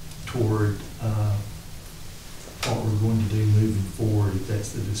toward what we're going to do moving forward, if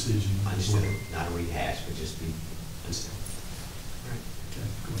that's the decision. of the Understood. board. Not a rehash, but just be understood. Okay,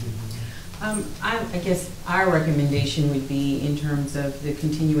 go ahead. I guess our recommendation would be in terms of the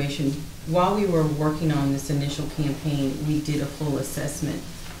continuation. While we were working on this initial campaign, we did a full assessment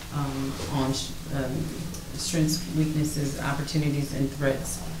on strengths, weaknesses, opportunities, and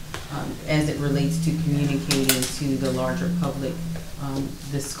threats as it relates to communicating to the larger public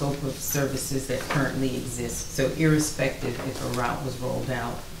the scope of services that currently exist. So irrespective if a route was rolled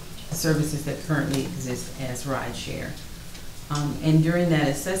out, the services that currently exist as rideshare. And during that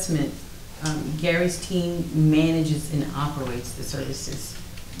assessment, Gary's team manages and operates the services.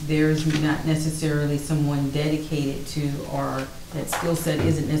 There's not necessarily someone dedicated to, or that skill set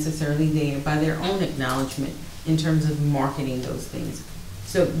isn't necessarily there by their own acknowledgement in terms of marketing those things.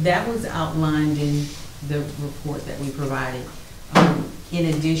 So that was outlined in the report that we provided. In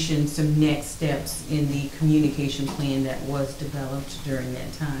addition, some next steps in the communication plan that was developed during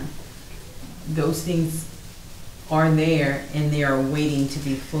that time. Those things are there and they are waiting to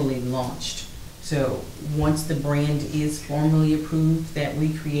be fully launched. So once the brand is formally approved that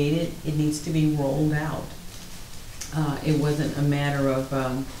we created, it needs to be rolled out. It wasn't a matter of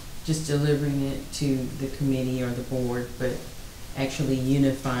just delivering it to the committee or the board, but actually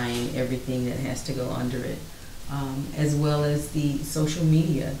unifying everything that has to go under it. As well as the social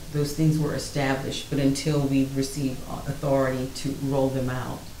media. Those things were established, but until we receive authority to roll them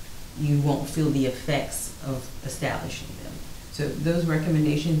out, you won't feel the effects of establishing them. So those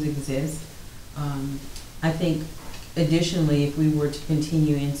recommendations exist. I think additionally, if we were to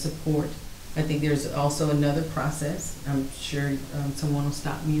continue in support, I think there's also another process. I'm sure someone will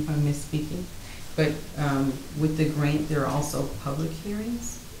stop me if I'm misspeaking. But with the grant, there are also public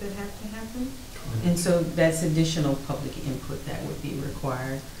hearings that have to happen. And so that's additional public input that would be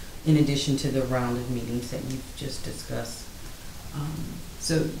required in addition to the round of meetings that you've just discussed.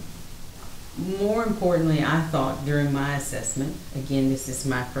 So more importantly, I thought during my assessment, again, this is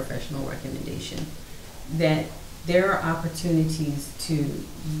my professional recommendation, that there are opportunities to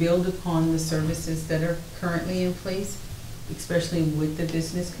build upon the services that are currently in place, especially with the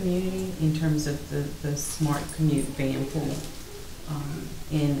business community in terms of the smart commute van pool.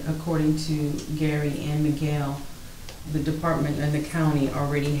 And according to Gary and Miguel, the department and the county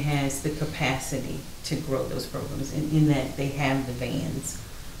already has the capacity to grow those programs in that they have the vans.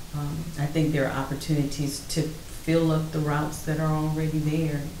 I think there are opportunities to fill up the routes that are already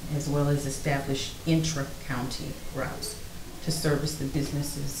there, as well as establish intra-county routes. to service the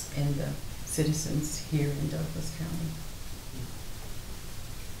businesses and the citizens here in Douglas County.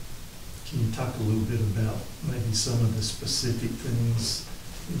 Can you talk a little bit about maybe some of the specific things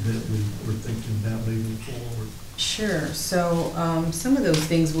that we were thinking about moving forward? Sure. So some of those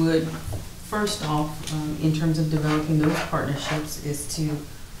things would, first off, in terms of developing those partnerships, is to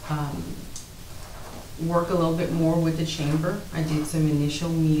work a little bit more with the chamber. I did some initial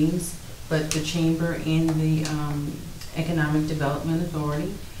meetings, but the chamber and the Economic Development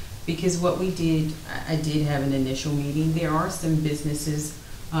Authority, because what we did, I did have an initial meeting. There are some businesses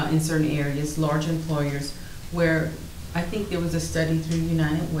in certain areas, large employers, where I think there was a study through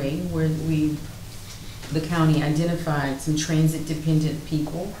United Way where the county identified some transit-dependent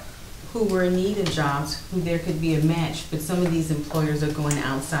people who were in need of jobs, who there could be a match, but some of these employers are going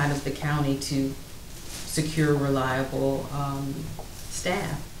outside of the county to secure reliable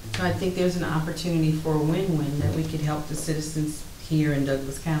staff. So I think there's an opportunity for a win-win that we could help the citizens here in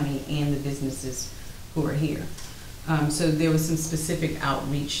Douglas County and the businesses who are here. So there was some specific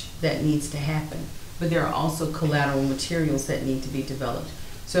outreach that needs to happen, but there are also collateral materials that need to be developed.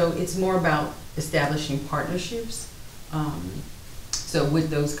 So it's more about establishing partnerships. So with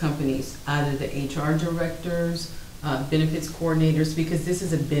those companies, either the HR directors, benefits coordinators, because this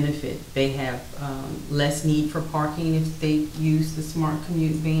is a benefit. They have less need for parking if they use the smart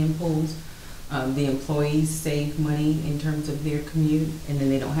commute van pools. The employees save money in terms of their commute, and then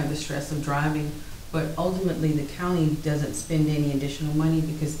they don't have the stress of driving. But ultimately, the county doesn't spend any additional money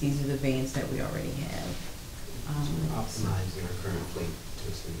because these are the vans that we already have. Optimizing our current fleet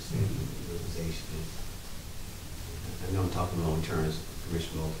to some extent, utilization. I know I'm talking long terms,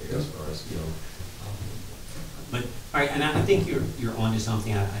 Commissioner Mulcair, as far as, but, all right, and I think you're onto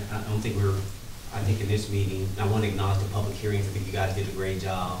something. I don't think I think in this meeting, I want to acknowledge the public hearings. I think you guys did a great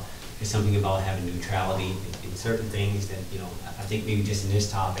job. There's something about having neutrality in certain things that, I think maybe just in this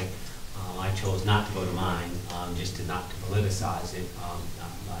topic, I chose not to go to mine, just to not to politicize it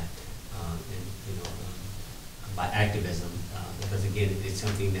by activism, because again, it's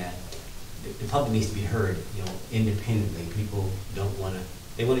something that the public needs to be heard, independently. People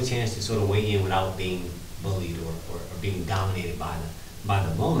they want a chance to sort of weigh in without being bullied or being dominated by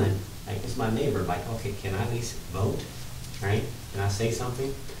the moment. Like, it's my neighbor, like, okay, can I at least vote, right? Can I say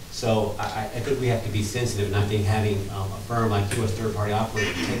something? So I think we have to be sensitive, and I think having a firm like you as third-party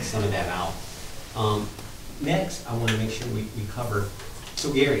operator takes some of that out. Next, I want to make sure we cover,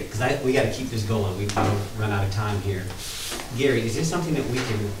 so Gary, because we got to keep this going. We don't run out of time here. Gary, is this something that we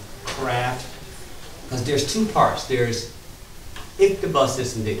can craft? Because there's two parts. There's, if the bus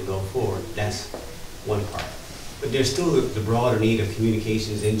system didn't go forward, that's one part. But there's still the broader need of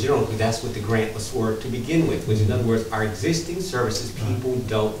communications in general, because that's what the grant was for to begin with, which in other words, our existing services, people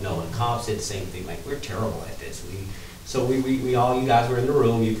don't know. And Cobb said the same thing, like, we're terrible at this. So we all, you guys were in the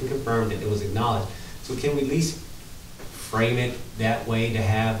room, you can confirm that it was acknowledged. So can we at least frame it that way, to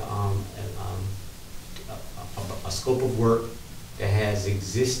have a scope of work that has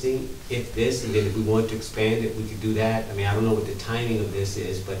existing, if this, and then if we want to expand it, we could do that. I mean, I don't know what the timing of this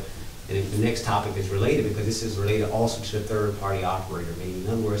is, but and if the next topic is related, because this is related also to the third-party operator. Meaning, in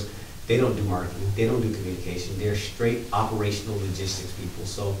other words, they don't do marketing, they don't do communication, they're straight operational logistics people.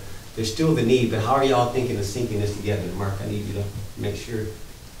 So there's still the need, but how are y'all thinking of syncing this together? Mark, I need you to make sure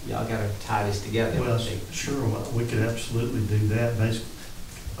y'all got to tie this together. Well, sure, we could absolutely do that. Basically,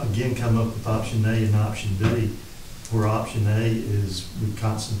 again, come up with option A and option B, where option A is we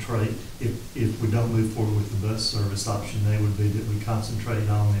concentrate, if we don't move forward with the bus service, option A would be that we concentrate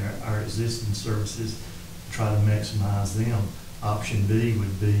on our existing services, try to maximize them. Option B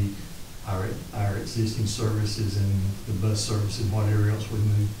would be our existing services and the bus service and whatever else we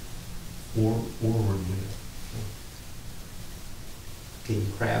move forward with. Can you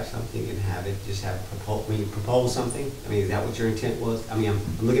craft something and have it just have when you propose something? I mean, is that what your intent was? I mean, I'm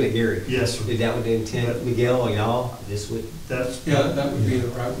looking at Gary. Yes, sir. Is that what the intent, Miguel, or y'all? Yeah, that would be the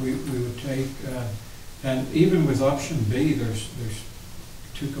route we would take. And even with option B, there's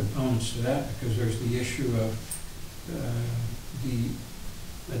two components to that, because there's the issue of the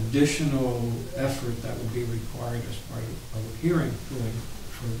additional effort that would be required as part of the public hearing for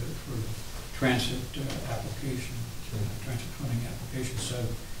the transit application. Transit funding application.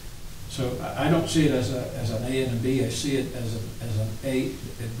 So I don't see it as an A and a B. I see it as an A,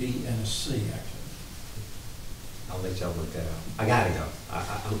 a B, and a C, actually. I'll let y'all work that out. I got it though.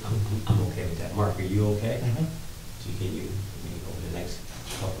 I'm okay with that. Mark, are you okay? Mm-hmm. So can you, over the next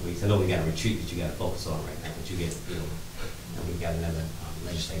couple of weeks? I know we got a retreat that you got to focus on right now, but you get, and we've got another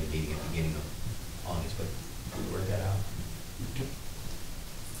legislative meeting at the beginning of August, but can you work that out?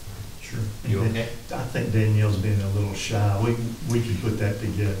 Sure. You okay? I think Danielle's been a little shy. We can put that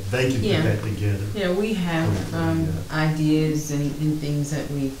together. They can Yeah. put that together. Yeah, we have, ideas and things that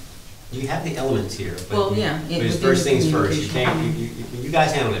we, You have the elements here, but. well, yeah. But it it's within first the things first, you communication can't, plan. you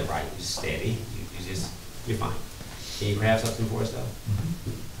guys handle it right, you're steady, you just, you're fine. Can you grab something for us though?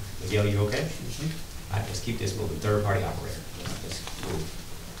 Mhm. Miguel, you okay? All right, let's keep this moving, third-party operator, let's move.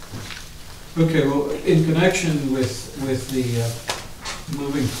 Okay, well, in connection with the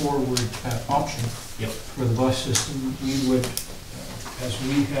moving forward option Yep. for the bus system, we would, as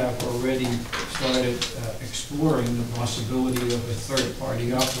we have already started exploring the possibility of a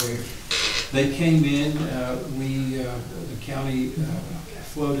third-party operator. They came in, the county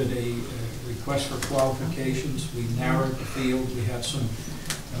floated a request for qualifications. We narrowed the field. We had some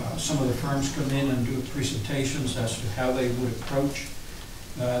of the firms come in and do presentations as to how they would approach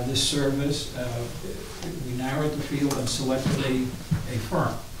this service. We narrowed the field and selected a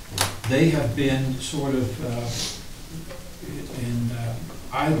firm. They have been sort of in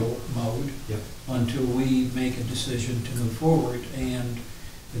idle mode Yep. until we make a decision to move forward. And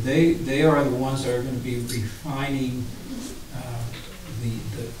they are the ones that are going to be refining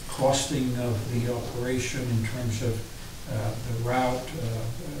the costing of the operation in terms of the route.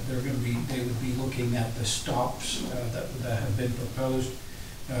 They would be looking at the stops that have been proposed,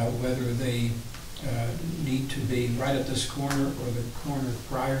 whether they need to be right at this corner or the corner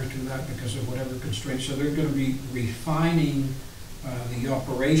prior to that because of whatever constraints. So they're going to be refining the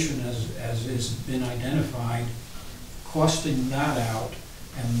operation as has been identified, costing that out,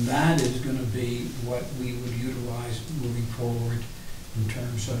 and that is going to be what we would utilize moving forward in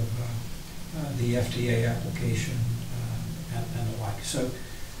terms of the FDA application and the like. So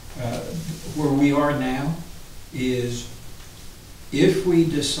where we are now is if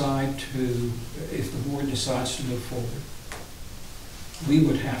the board decides to move forward, we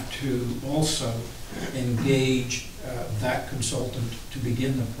would have to also engage that consultant to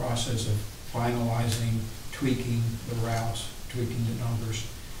begin the process of finalizing, tweaking the routes, tweaking the numbers,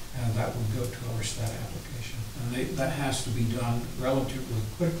 and that would go towards that application. And that has to be done relatively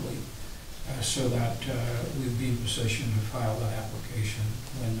quickly so that we'd be in position to file that application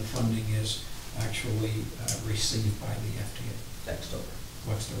when the funding is actually received by the FDA. Next over.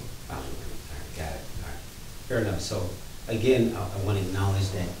 What's the All right, got it, all right. Fair enough, so, again, I want to acknowledge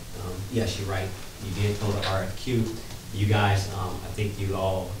that, yes, you're right, you did pull the RFQ. You guys, I think you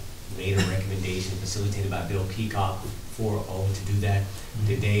all made a recommendation facilitated by Bill Peacock, 4-0 to do that.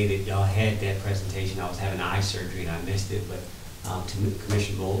 The day that y'all had that presentation, I was having eye surgery and I missed it, but to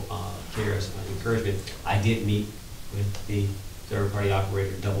Commissioner Kara's encouragement, I did meet with the third-party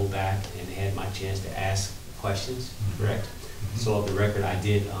operator, double back, and had my chance to ask questions, correct? So of the record, I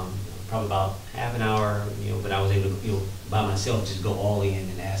did probably about half an hour, but I was able to, by myself, just go all in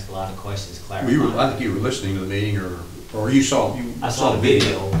and ask a lot of questions, clarify. I think you were listening to the meeting, or you saw. I saw the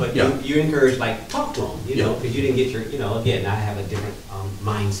video, but Yeah. you encouraged, like, talk to them, Yeah. because you didn't get your, again, I have a different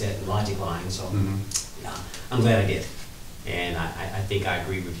mindset and logic line, so yeah, I'm glad I did. And I think I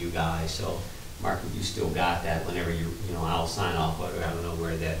agree with you guys, so Mark, if you still got that, whenever I'll sign off, or I don't know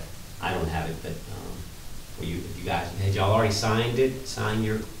where that, I don't have it, but if you guys, had y'all already signed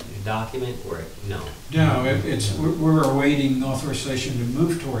your document, or no? No, we're awaiting authorization to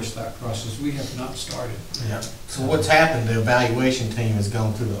move towards that process. We have not started. Yeah. So what's happened, the evaluation team has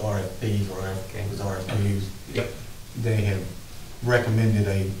gone through the RFPs, or RFQs. Yep. They have recommended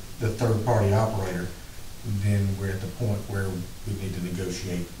the third-party operator. Then we're at the point where we need to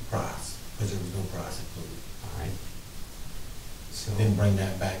negotiate the price, because there was no price included. All right. So, Then bring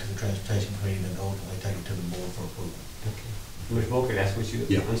that back to the transportation committee and ultimately take it to the board for approval. okay. Commissioner Booker, that's what you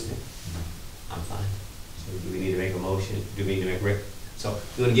Yeah. understand? I'm fine. So do we need to make a motion? Do we need to make so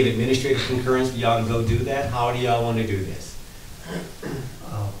you want to give administrative concurrence for y'all to go do that? How do y'all want to do this?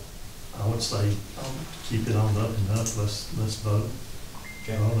 I would say, keep it on the up and up, let's vote.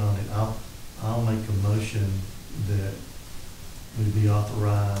 Okay. Vote on it. I'll make a motion that we be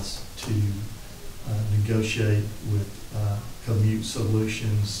authorized to negotiate with Commute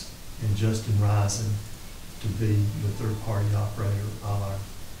Solutions and Justin Rising to be the third-party operator of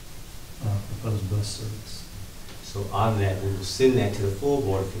our proposed bus service. So on that, we will send that to the full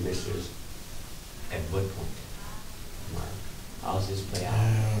board of commissioners at what point? Mark, how's this play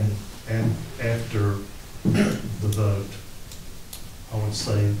out? And after the vote, I would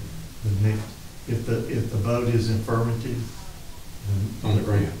say the next, if the vote is affirmative, then On the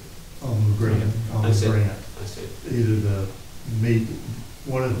grant. on the grant, That's it. either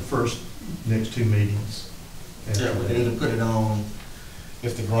one of the first next two meetings. Yeah, we can either put it on,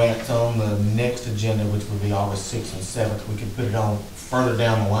 if the grant's on the next agenda, which would be August 6th and 7th, we could put it on further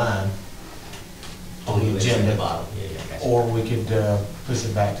down the line on the list at the agenda. bottom. Yeah, gotcha. Or we could push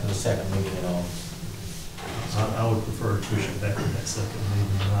it back to the second meeting in August. I would prefer to push it back to that second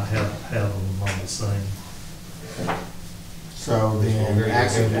meeting, and I have them on the same. So then,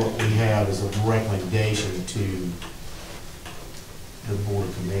 actually what we have is a recommendation to the Board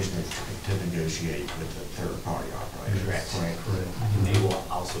of Commissioners to negotiate with the third-party operator. Correct. Correct. And they will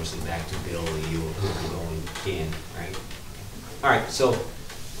outsource it back to Bill or you or whoever going in, right? All right, so,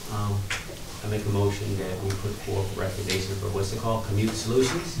 I make a motion that we put forth a recommendation for, what's it called, Commute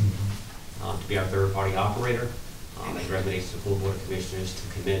Solutions, to be our third-party operator, and recommendation to the full Board of Commissioners to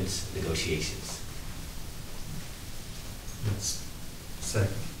commence negotiations. That's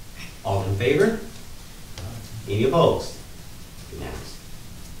second. All in favor? Any opposed? Unanimous.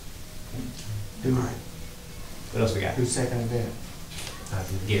 Who, What else we got? who seconded that?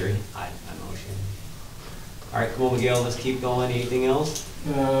 Gary, I motion. All right, come on, Miguel, let's keep going. Anything else?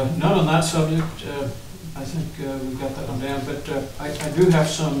 None on that subject. I think we've got that one down, but I do have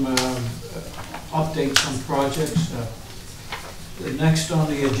some updates on projects. The next on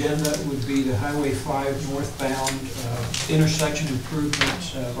the agenda would be the Highway 5 northbound intersection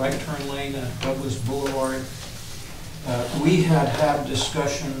improvements, right turn lane at Douglas Boulevard. We had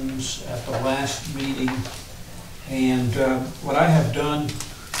discussions at the last meeting, and what I have done,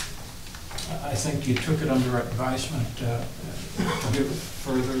 I think you took it under advisement to give it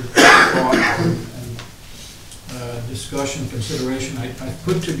further thought and discussion, consideration. I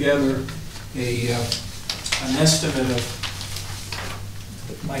put together an estimate of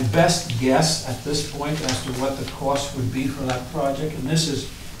my best guess at this point as to what the cost would be for that project, and this is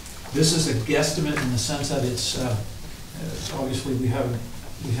a guesstimate in the sense that it's obviously we haven't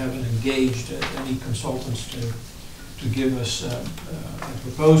engaged any consultants to give us a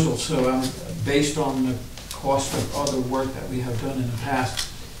proposal. So based on the cost of other work that we have done in the past,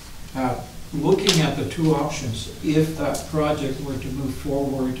 looking at the two options, if that project were to move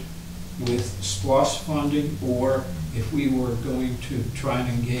forward with SPLOST funding, or if we were going to try and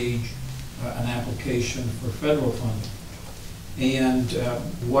engage an application for federal funding, and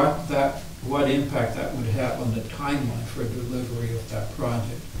what impact that would have on the timeline for delivery of that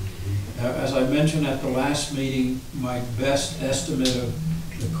project. As I mentioned at the last meeting, my best estimate of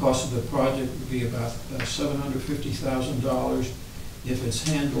the cost of the project would be about $750,000 if it's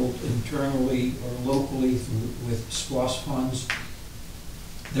handled internally or locally with SPLOST funds.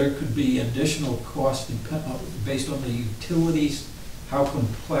 There could be additional costs based on the utilities, how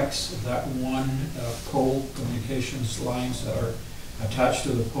complex that one pole communications lines that are attached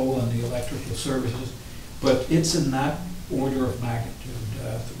to the pole and the electrical services, but it's in that order of magnitude,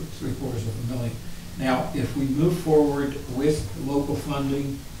 $750,000. Now, if we move forward with local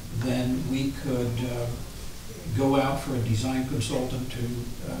funding, then we could go out for a design consultant to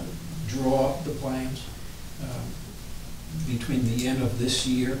draw the plans between the end of this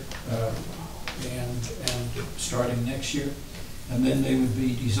year and starting next year. And then they would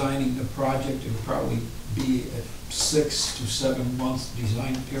be designing the project. It would probably be a 6 to 7 month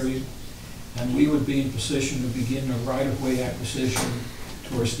design period. And we would be in position to begin a right-of-way acquisition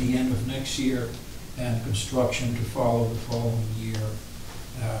towards the end of next year and construction to follow the following year.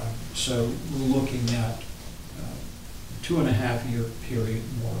 So we're looking at a 2.5-year period,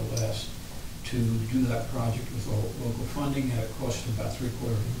 more or less, to do that project with local funding at a cost of about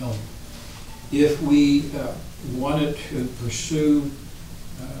 $750,000. If we wanted to pursue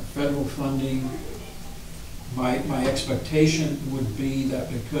federal funding, my expectation would be that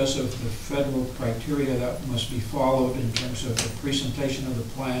because of the federal criteria that must be followed in terms of the presentation of the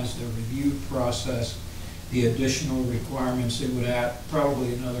plans, the review process, the additional requirements, it would add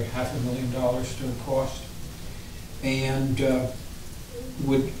probably another $500,000 to the cost. And the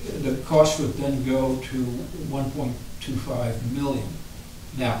cost would then go to $1.25 million.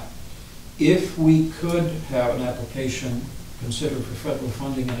 Now, if we could have an application considered for federal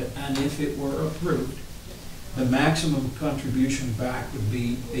funding and if it were approved, the maximum contribution back would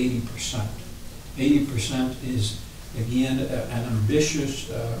be 80%. 80% is, again, an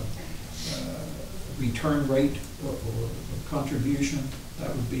ambitious return rate or contribution.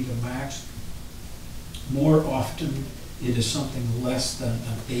 That would be the max. More often, it is something less than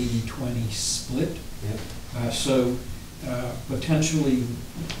an 80-20 split. Yep. Potentially,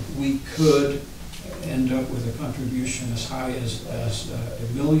 we could end up with a contribution as high as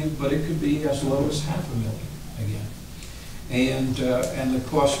 $1 million, but it could be as low as $500,000 again. And the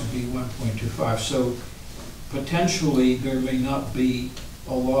cost would be 1.25. So potentially, there may not be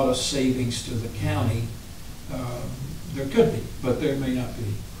a lot of savings to the county. There could be, but there may not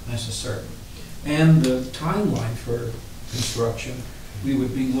be necessarily. And the timeline for construction, we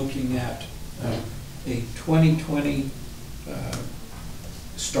would be looking at a 2020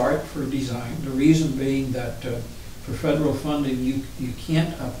 start for design. The reason being that for federal funding, you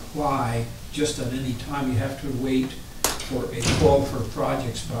can't apply just at any time. You have to wait for a call for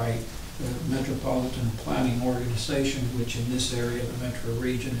projects by the Metropolitan Planning Organization, which in this area, the metro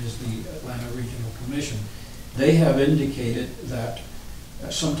region, is the Atlanta Regional Commission. They have indicated that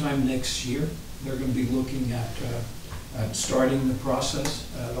sometime next year, they're going to be looking at starting the process.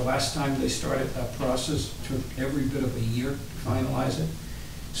 The last time they started that process took every bit of a year to finalize it.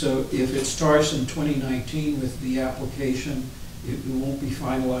 So if it starts in 2019 with the application, it won't be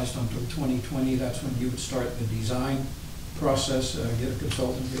finalized until 2020. That's when you would start the design process, get a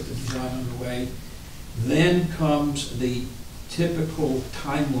consultant, get the design underway. Then comes the typical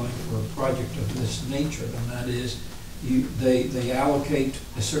timeline for a project of this nature, and that is they allocate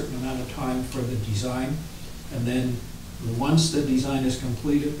a certain amount of time for the design, and then once the design is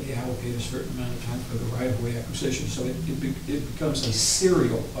completed, they allocate a certain amount of time for the right-of-way acquisition. So it becomes a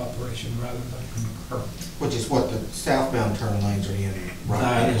serial operation rather than concurrent. Which is what the southbound turn lanes are in right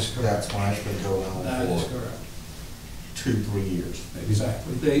now. That is correct. That's why it's been going on That is for correct. 2-3 years.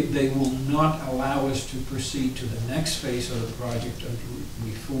 Exactly. They will not allow us to proceed to the next phase of the project until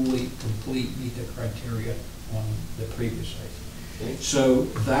we fully meet the criteria on the previous phase. Okay. So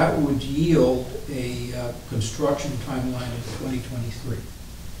that would yield a construction timeline of 2023.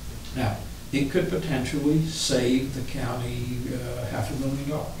 Now, it could potentially save the county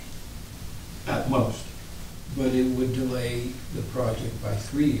 $500,000 at most, but it would delay the project by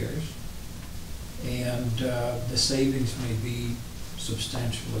 3 years, and the savings may be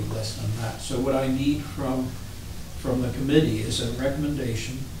substantially less than that. So what I need from the committee is a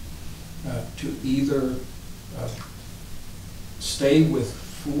recommendation to either stay with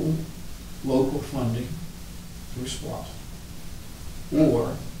full local funding through SPLOST,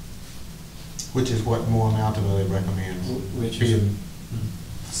 or Which is what Moore ultimately recommends, which is being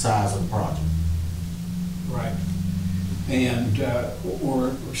the size of the project. right, and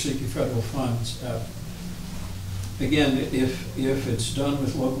or seeking federal funds. Again, if it's done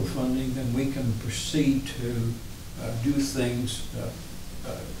with local funding, then we can proceed to do things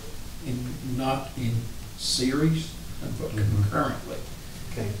not in series, but concurrently.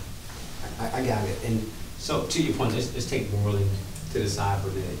 Okay, I got it. And so to your point, let's take Moreland to the side for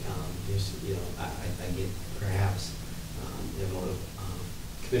a minute. There's, you know, I get perhaps, you know,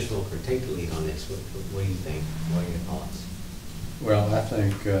 Commissioner Walker, take the lead on this. What do you think? What are your thoughts? Well, I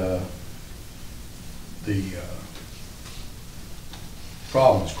think the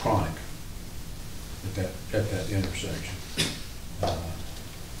problem is chronic at that intersection,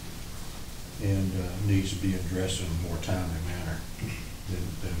 and needs to be addressed in a more timely manner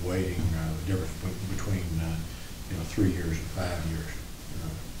than waiting the difference between 3 years and 5 years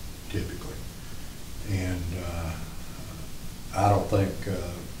typically. And I don't think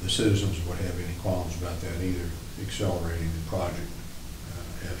the citizens would have any qualms about that either, accelerating the project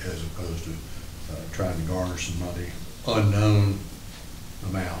as opposed to trying to garner some money, unknown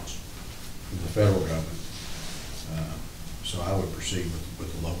amounts from the federal government. So I would proceed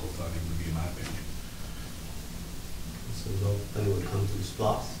with the local funding, would be my opinion. So local funding would come through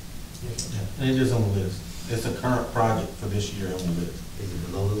SPLOST? And it is on the list. It's a current project for this year on the list. Is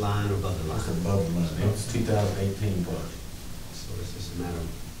it below the line or above the line? It's above the line. It's 2018 project. So it's just a matter of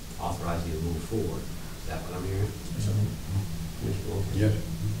authorizing you to move forward. Is that what I'm hearing? Commissioner Walker? Yes.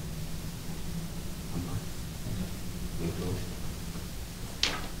 I'm fine. Make a motion.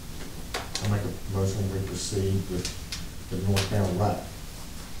 I make a motion we proceed with the northbound right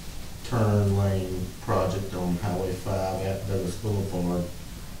turn lane project on Highway 5 at Douglas Boulevard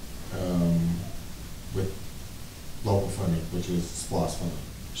with local funding, which is SPLOST funding.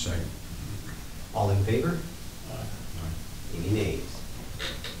 Second. All in favor? Any nays?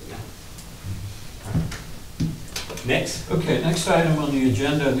 Next. Okay, next item on the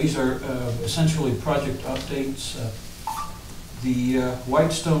agenda, these are essentially project updates. The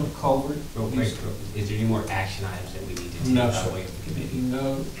Whitestone culvert. Real quick, is there any more action items that we need to take? No, by sir. way of the committee?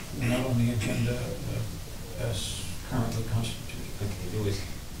 No, not on the agenda as currently constituted. Okay, there was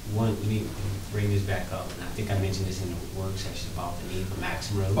one, we need to bring this back up, and I think I mentioned this in the work session about the need for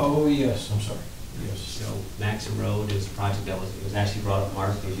Maxim Road. Oh, yes, I'm sorry. Yes. So Maxim Road is a project that was actually brought up,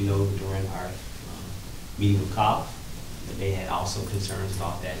 Mark, as you know, during our meeting with COP. But they had also concerns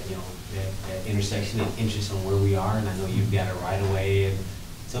about that, you know, that intersection and interest on where we are, and I know you've got it right away, and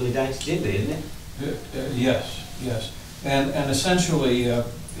it's on the agenda, isn't it? Yes, yes. And essentially,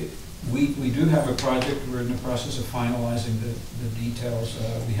 we do have a project. We're in the process of finalizing the details.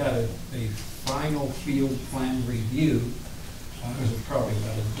 We had a final field plan review There's probably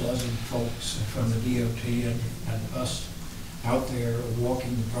about a dozen folks from the DOT and us out there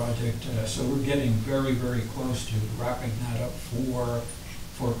walking the project. So we're getting very, very close to wrapping that up for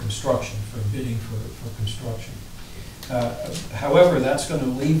construction, for bidding for construction. However, that's going to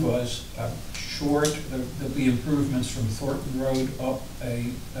leave us short. There'll be improvements from Thornton Road up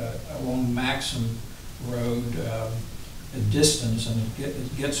along Maxim Road, a distance, and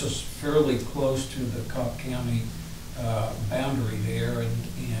it gets us fairly close to the Cobb County boundary there, and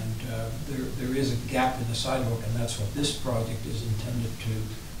there is a gap in the sidewalk, and that's what this project is intended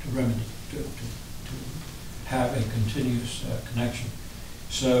to remedy, to have a continuous connection.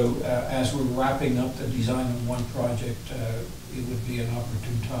 So as we're wrapping up the design of one project, it would be an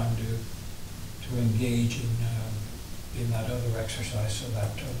opportune time to engage in that other exercise, so that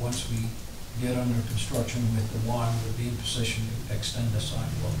once we get under construction with the one, we'll be in position to extend the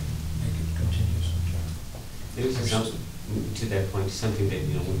sidewalk and make it continuous. There's something, to that point, something that,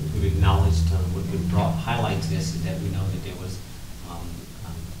 you know, we've acknowledged, what we brought, highlights this, is that we know that there was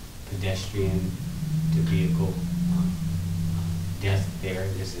pedestrian to vehicle death there.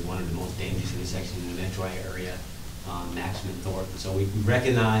 This is one of the most dangerous intersections in the metro area, Maxim and Thornton. So we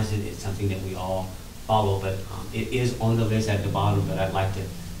recognize it, it's something that we all follow, but it is on the list at the bottom, but I'd like to,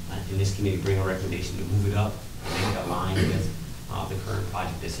 in this committee, bring a recommendation to move it up and make it align with the current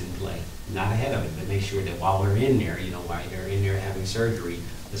project that's in play. Not ahead of it, but make sure that while we're in there, you know, while they're in there having surgery,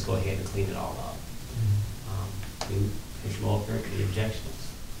 let's go ahead and clean it all up. Commissioner Walker, any objections?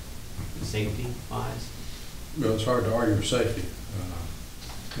 Safety wise? Well, it's hard to argue with safety.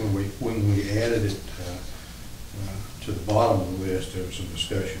 When we added it to the bottom of the list, there was some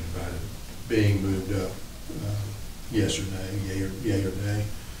discussion about it being moved up, yes or no, yay or nay.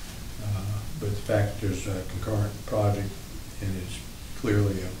 But the fact that there's a concurrent project and it's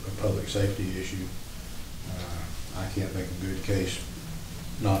clearly a public safety issue, I can't make a good case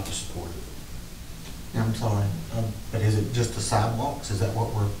not to support it. I'm sorry, but is it just the sidewalks? Is that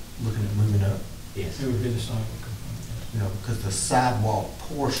what we're looking at moving up? Yes. It would be the sidewalk component, yes. You know, because the sidewalk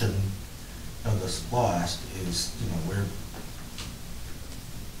portion of the SPOS is, you know, where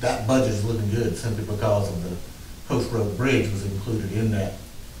that budget is looking good simply because of the Post Road Bridge was included in that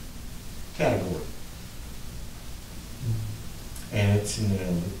category. And it's, you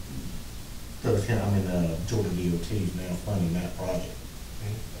know, Georgia DOT is now funding that project.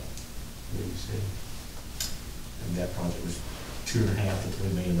 And that project was $2.5 to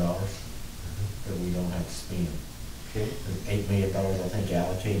 $3 million that we don't have to spend. Okay. There's $8 million, I think,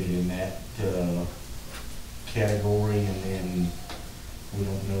 allocated in that category, and then we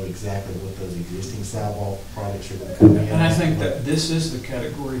don't know exactly what those existing sidewalk projects are going to come in. And I think that this is the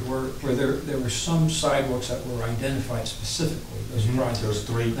category where there were some sidewalks that were identified specifically, those projects. Those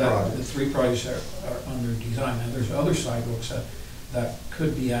three The projects. three projects are under design. Now, there's other sidewalks that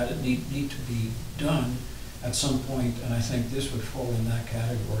could be added, need to be done at some point, and I think this would fall in that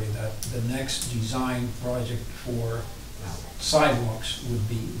category, that the next design project for sidewalks would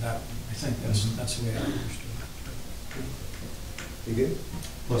be that one. I think that's the way I understood it. You good?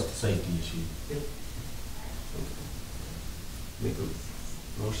 Plus the safety issue. Make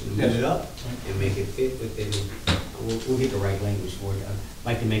a motion to move it up and make it fit within, we'll get the right language for it. I'd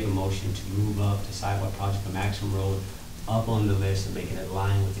like to make a motion to move up the sidewalk project for Maxim Road up on the list and make it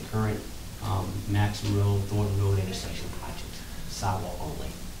align with the current Maxim Road, Thornton Road intersection project, sidewalk only.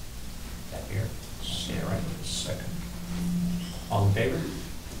 Is that fair? Yeah, right. Second. All in favor?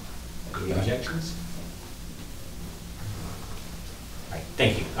 Any objections? All right,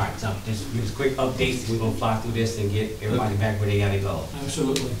 thank you. All right, so just quick updates. We're gonna fly through this and get everybody back where they gotta go.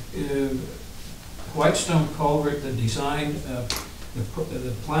 Absolutely. Whitestone Culvert, the design,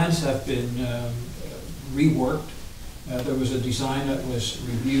 the plans have been reworked. There was a design that was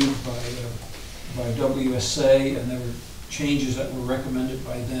reviewed by WSA, and there were changes that were recommended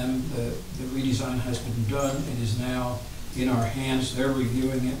by them. The redesign has been done. It is now in our hands. They're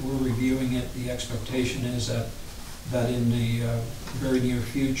reviewing it. We're reviewing it. The expectation is that in the very near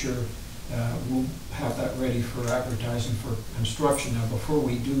future, we'll have that ready for advertising for construction. Now, before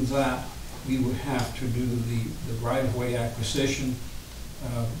we do that, we would have to do the right-of-way acquisition.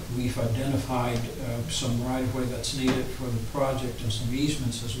 We've identified some right-of-way that's needed for the project and some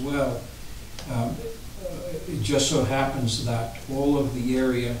easements as well. It just so happens that all of the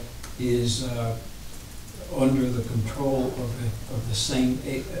area is under the control of the same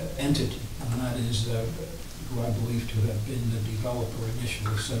entity, and that is who I believe to have been the developer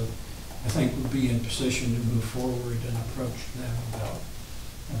initially. So I think we'll be in position to move forward and approach them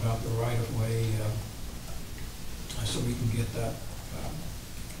about the right-of-way, so we can get that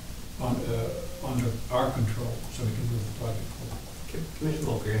under our control, so we can move the project forward.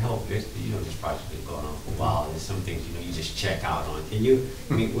 Commissioner Walker, help, this project's been going on for a while, there's some things, you just check out on. Can you,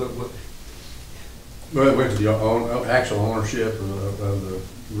 I mean, what? Well, it went to the actual ownership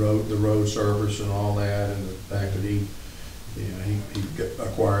of the road service and all that, and the fact that he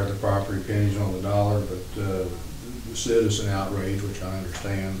acquired the property pennies on the dollar, but the citizen outrage, which I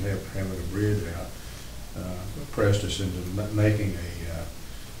understand, having a bridge out, pressed us into making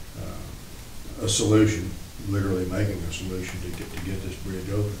a solution, literally making a solution to get this bridge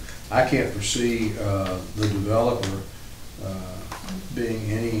open. I can't foresee the developer being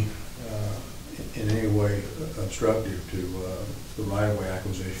in any way obstructive to the right-of-way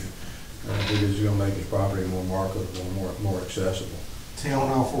acquisition, because it's going to make his property more marketable, more accessible. Is he on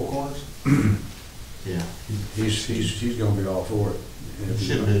all four corners? Yeah. He's going to be all for it. And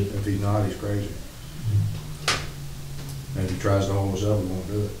Should be. If he's not, he's crazy. And if he tries to hold us up, he won't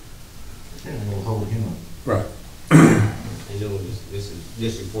do it. Yeah, we'll hold him up. Right. I know this is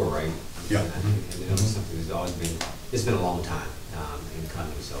District 4, right? Yeah. And it's something that's always been, it's been a long time in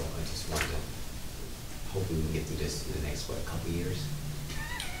coming, so I just wanted to, hopefully we can get through this in the next, couple of years?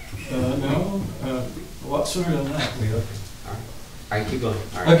 No, a lot sooner than that. Okay, all right, keep going.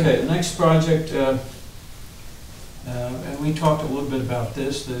 All right. Okay, the next project, and we talked a little bit about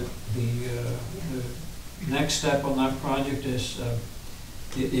this, the next step on that project is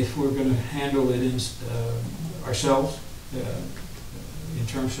if we're going to handle it ourselves in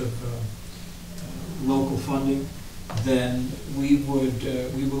terms of local funding, then we would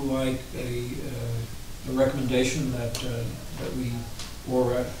like a recommendation that we,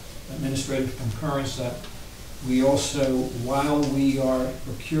 or administrative concurrence that we also, while we are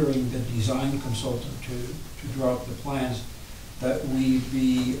procuring the design consultant to draw up the plans, that we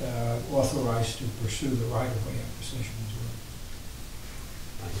be authorized to pursue the right-of-way acquisition as well.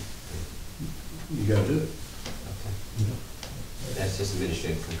 You got to do it. Okay. That's just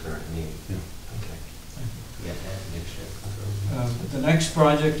administrative concurrent meeting. Yeah. Okay. Yeah, administrative concurrent. The next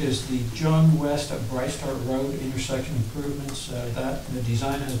project is the John West at Bryce Start Road intersection improvements. The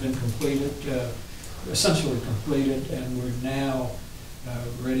design has been completed, essentially completed, and we're now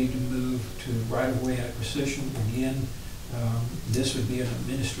ready to move to right-of-way acquisition. Again, this would be an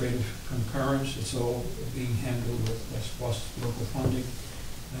administrative concurrence. It's all being handled with West Plus local funding.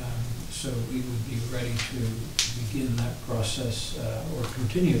 So we would be ready to begin that process or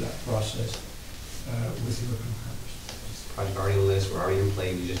continue that process with your concurrence. Project already on the list, we're already in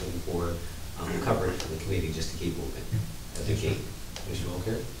play, we're just looking for coverage from the committee just to keep moving. That's okay. Commissioner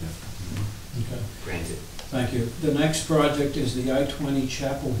Walker? Yeah. Okay. Granted. Thank you. The next project is the I-20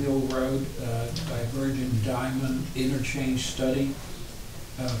 Chapel Hill Road Divergent Diamond Interchange Study.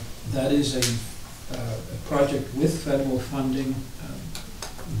 That is a project with federal funding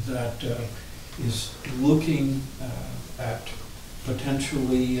that is looking at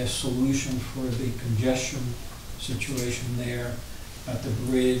potentially a solution for the congestion situation there at the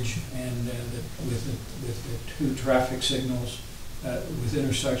bridge, and with the two traffic signals with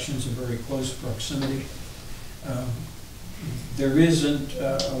intersections in very close proximity. There isn't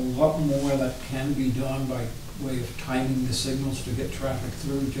a lot more that can be done by way of timing the signals to get traffic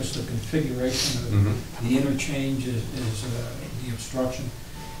through. Just the configuration of the interchange is the obstruction.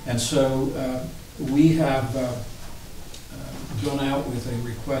 And so we have gone out with a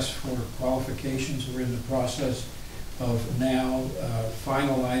request for qualifications. We're in the process of now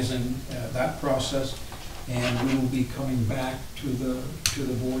finalizing that process, and we will be coming back to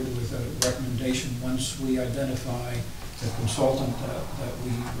the board with a recommendation once we identify the consultant that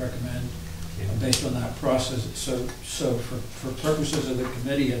we recommend based on that process. So for purposes of the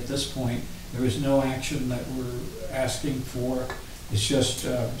committee at this point, there is no action that we're asking for. It's just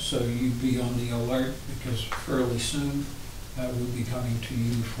so you'd be on the alert, because fairly soon we'll be coming to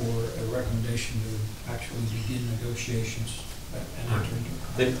you for a recommendation to actually begin negotiations and enter into a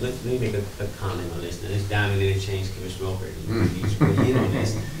contract. Let me make a comment on this. Now, this diamond interchange, Commissioner Walker, he's really in on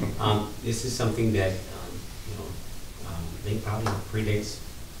this. This is something that, they probably predates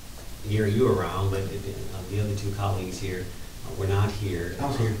the year you were around, but the other two colleagues here were not here. I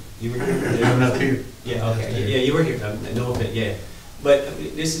was here. You were here? I'm not here. Yeah, okay. Yeah, you were here. No, but yeah. But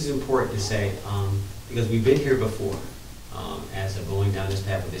this is important to say, because we've been here before, as of going down this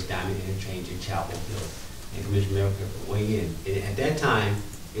path with this diamond interchange in Chapel Hill. And Commissioner Walker weighed in. And at that time,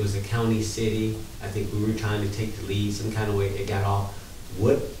 it was a county city. I think we were trying to take the lead some kind of way. It got off.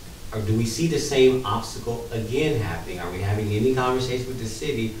 Or do we see the same obstacle again happening? Are we having any conversation with the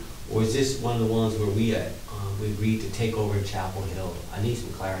city, or is this one of the ones where we agreed to take over Chapel Hill? I need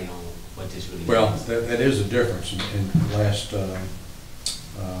some clarity on what this really means. Well, that is a difference in the last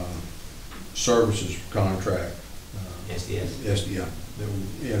services contract, SDS. that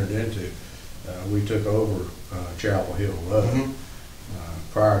we entered into. We took over Chapel Hill Road. Mhm.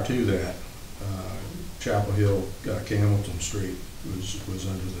 Prior to that, Chapel Hill, Campbellton Street was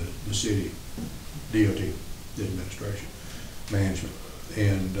under the city DOT, the administration, management.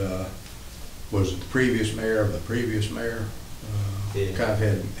 And was it the previous mayor of the previous mayor? Yeah. Kind of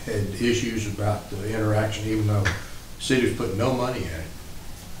had issues about the interaction, even though the city was putting no money in it.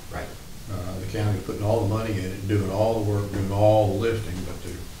 Right. The county was putting all the money in it, doing all the work, doing all the lifting, but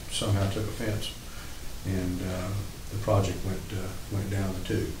they somehow took offense. And the project went down the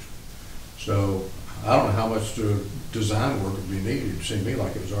tubes. So I don't know how much design work would be needed. It seemed to me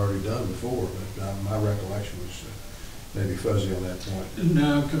like it was already done before, but my recollection was maybe fuzzy on that point.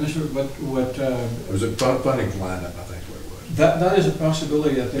 No, Commissioner, what, It was a funding lineup, I think is what it was. that is a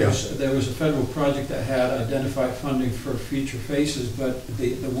possibility, that there was a federal project that had identified funding for future phases, but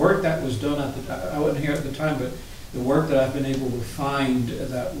the work that was done at the, I wasn't here at the time, but the work that I've been able to find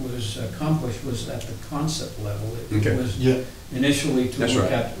that was accomplished was at the concept level. It Okay. was Yeah. initially to That's look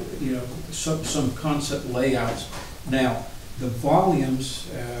right. at, some concept layouts. Now, the volumes,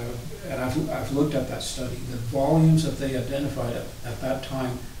 and I've looked at that study, the volumes that they identified at that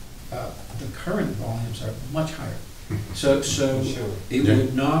time, the current volumes are much higher. So Sure. it Yeah.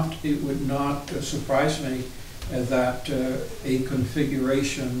 would not surprise me that a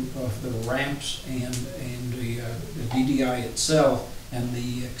configuration of the ramps and the DDI itself and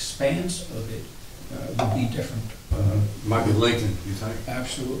the expanse of it would be different. Might be lengthened, you think?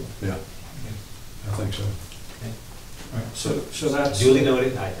 Absolutely. Yeah, I think so. Right. So that's. Duly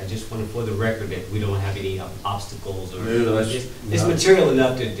noted. I just wanted for the record that we don't have any obstacles or, No, that's it's not- material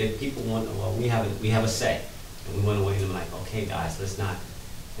enough that people want, well, we have a say. And we want to wait and like, okay, guys, let's not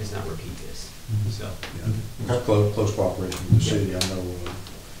repeat this. So, Yeah. Close cooperation with the city. I know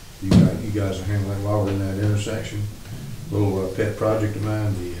you guys are handling it while we're in that intersection. Little pet project of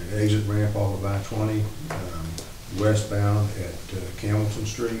mine, the exit ramp off of I-20, westbound at Campbellton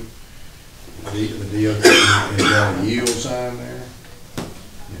Street. The DOT has got a yield sign there,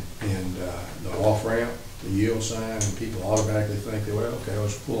 and the off-ramp, the yield sign, and people automatically think, that, well, okay,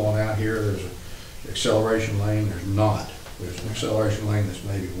 let's pull on out here, there's an acceleration lane. There's not. There's an acceleration lane that's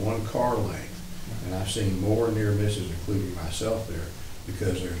maybe one car length, and I've seen more near misses, including myself there,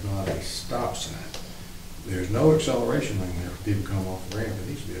 because there's not a stop sign. There's no acceleration lane there for people coming off the ramp. It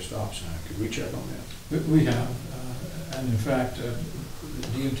needs to be a stop sign. Could we check on that? We have, and in fact, the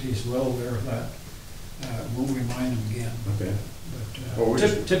DOT is well aware of that. We'll remind them again. Okay. But Well,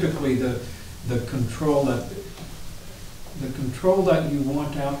 typically, the control that you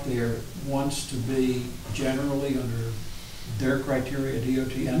want out there wants to be generally under their criteria,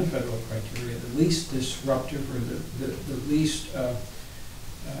 DOT and the federal criteria, the least disruptive or the least, the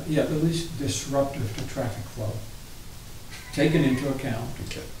least disruptive to traffic flow, taken into account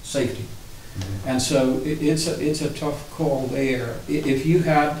Okay. safety. Mhm. And so it's a tough call there. If you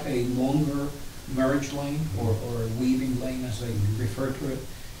had a longer merge lane or a weaving lane, as they refer to it,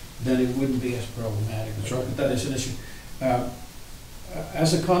 then it wouldn't be as problematic. That's right. But that is an issue.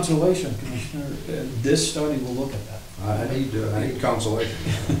 As a consolation, Commissioner, this study will look at that. I need consolation.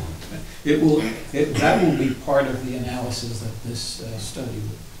 That will be part of the analysis that this study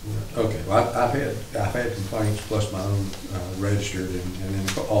will. Okay, well, I've had complaints, plus my own registered, and then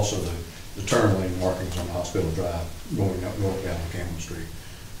also the turn lane markings on Hospital Drive going up north down Campbell Street.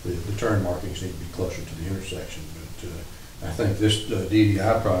 The turn markings need to be closer to the intersection, but I think this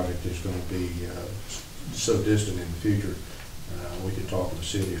DDI project is going to be so distant in the future. We could talk with the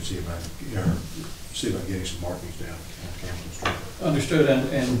city and see about getting some markings down on Campbell Street. Understood,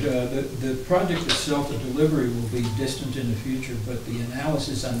 and the project itself, the delivery will be distant in the future, but the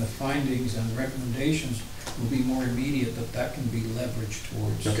analysis and the findings and recommendations will be more immediate, that can be leveraged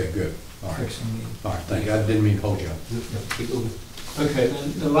towards Okay, good. All right. fixing the. All right, thank you. I didn't mean to hold you up. keep moving. Okay,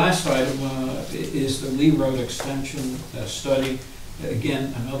 then the last item is the Lee Road extension study.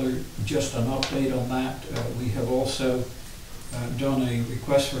 Again, just an update on that. We have also done a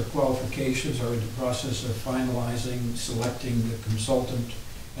request for qualifications, are in the process of finalizing, selecting the consultant,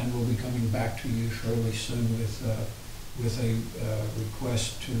 and we'll be coming back to you fairly soon with a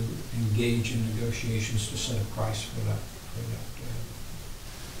request to engage in negotiations to set a price for that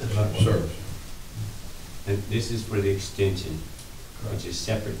Service. And this is for the extension, which is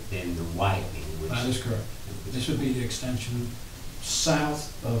separate than the widening, which. That is correct. This would be the extension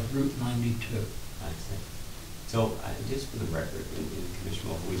south of Route 92. I see. So, just for the record, in Commissioner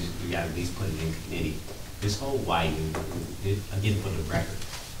Wolf, we got to at least put it in committee. This whole widening, again, for the record,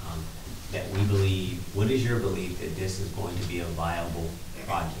 that we believe, what is your belief that this is going to be a viable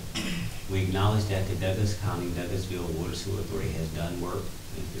project. We acknowledge that the Douglas County, Douglasville Water Sewer Authority has done work.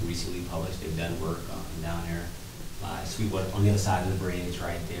 It's been recently published. They've done work down there by Sweetwater, on the other side of the bridge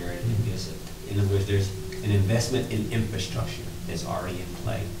right there. And in other words, there's an investment in infrastructure that's already in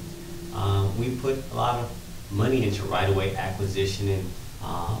play. We put a lot of money into right-of-way acquisition and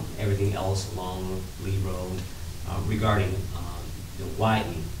everything else along Lee Road regarding the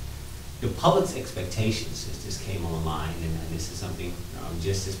widening. The public's expectations, as this came online, and this is something,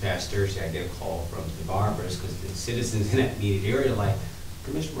 just this past Thursday, I get a call from the barbers, because the citizens in that immediate area are like,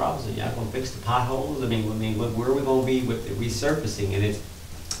 Commissioner Robinson, y'all gonna fix the potholes? I mean, where are we gonna be with the resurfacing? And it's,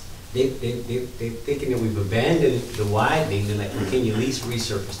 they're thinking that we've abandoned the widening, they're like, well, can you at least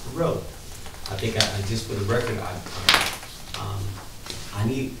resurface the road? I think I just for the record, I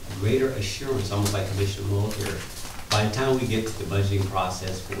need greater assurance, almost like Commissioner Moore here. By the time we get to the budgeting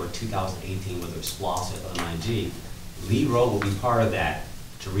process for 2018, whether it's SPLOST or LMIG, Lee Road will be part of that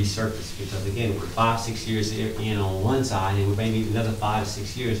to resurface, because again, we're 5-6 years in on one side, and we may need another 5 to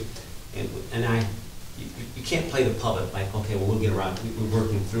 6 years, and you can't play the public like, okay, well, we'll get around, we're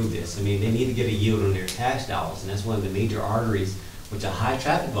working through this. I mean, they need to get a yield on their tax dollars, and that's one of the major arteries, which a high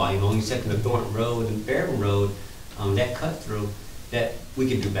traffic volume, only second to Thornton Road and Fairview Road, that cut through, that we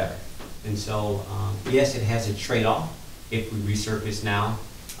can do better. And so, yes, it has a trade-off if we resurface now,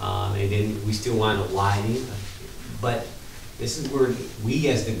 and then we still wind up widening. But this is where we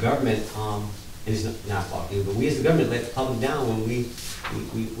as the government, and it's not faulty, but we as the government let the public down when we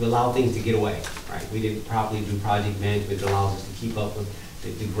allow things to get away, right? We didn't properly do project management that allows us to keep up with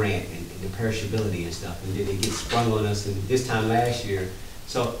the grant and the perishability and stuff, and then it gets sprung on us, and this time last year,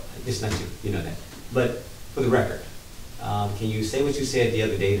 so it's not you know that. But for the record, can you say what you said the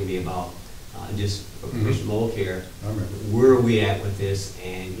other day to me about just Commissioner Mold here? Where are we at with this?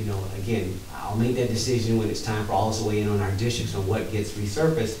 And you know, again, I'll make that decision when it's time for all of us to weigh in on our districts on what gets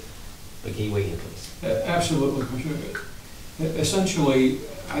resurfaced. But can you weigh in, please? Absolutely, Commissioner. Essentially,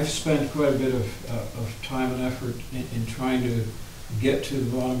 I've spent quite a bit of time and effort in trying to get to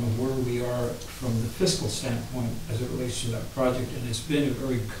the bottom of where we are from the fiscal standpoint as it relates to that project, and it's been a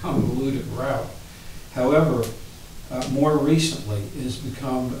very convoluted route. However, more recently, it has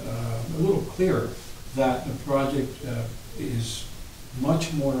become a little clearer that the project is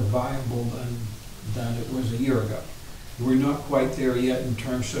much more viable than it was a year ago. We're not quite there yet in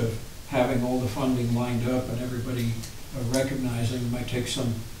terms of having all the funding lined up and everybody recognizing it might take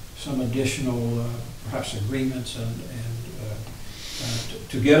some additional perhaps agreements and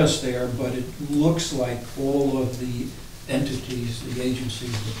to get us there, but it looks like all of the entities, the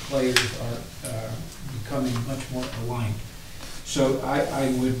agencies, the players are becoming much more aligned. So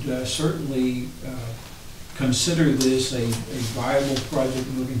I would certainly consider this a viable project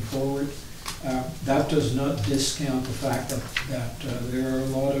moving forward. That does not discount the fact that there are a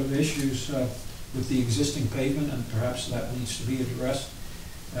lot of issues with the existing pavement, and perhaps that needs to be addressed.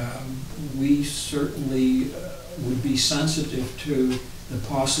 We certainly would be sensitive to the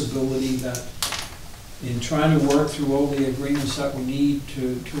possibility that in trying to work through all the agreements that we need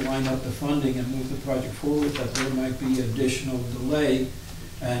to line up the funding and move the project forward, that there might be additional delay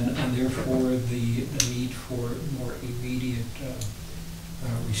and therefore the need for more immediate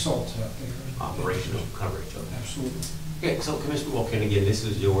results out there. Operational coverage. Okay. Absolutely. Okay, so Commissioner Walker, and again, this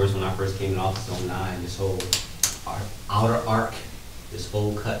was yours when I first came in office in 2009, this whole outer arc, this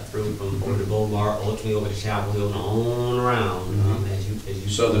whole cut through from over the Boulevard, ultimately over to Chapel Hill and on around, as you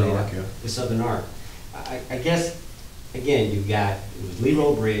Southern arc, yeah. The Southern arc. I guess, again, you've got, it was Lee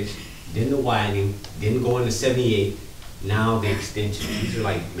Road Bridge, then the widening, then going to 78, now the extension. These are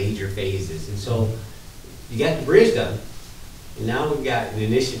like major phases. And so you got the bridge done, and now we've got an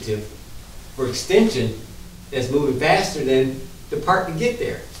initiative for extension that's moving faster than the part to get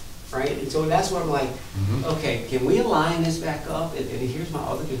there, right? And so that's what I'm like, okay, can we align this back up? And here's my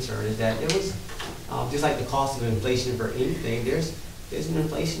other concern is that there was, just like the cost of inflation for anything, there's an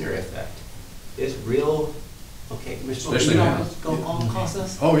inflationary effect. There's real, okay, Commissioner, especially now. It's going to cost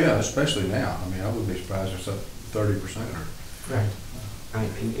us? Oh yeah, especially now. I mean, I wouldn't be surprised if it's up 30% or. Right. Right,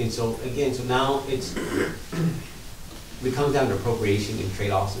 and so again, so now it comes down to appropriation and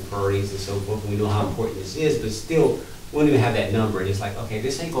trade-offs and priorities and so forth, and we know how important this is, but still, we don't even have that number, and it's like, okay,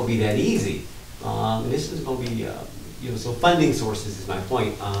 this ain't gonna be that easy. And this is gonna be, you know, so funding sources is my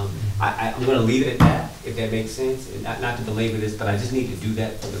point. I'm gonna leave it at that, if that makes sense, and not to belabor this, but I just need to do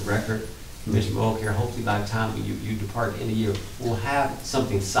that for the record. Commissioner Mulcair, hopefully by the time you depart in a year, we'll have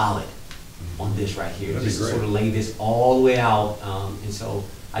something solid on this right here. That'd just be great. Sort of lay this all the way out, and so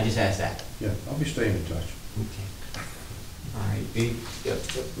I just ask that. Yeah, I'll be staying in touch. Okay. All right.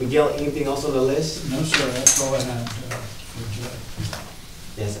 Miguel, anything else on the list? No, sir, that's all I had for today.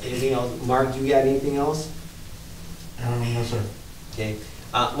 Yes, anything else? Mark, you got anything else? No, sir. Okay.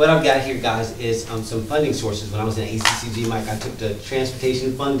 What I've got here, guys, is some funding sources. When I was in ACCG, Mike, I took the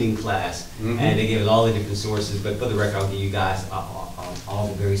transportation funding class, and they gave us all the different sources. But for the record, I'll give you guys all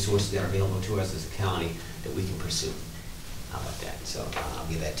the various sources that are available to us as a county that we can pursue. How about that? So I'll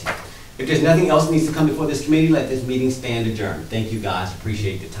give that to you. If there's nothing else that needs to come before this committee, let this meeting stand adjourned. Thank you, guys.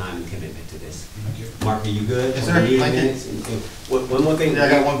 Appreciate the time and commitment to this. Thank you. Mark, are you good? Yes, sir. Meeting Thank you. minutes? And one more thing. Yeah, I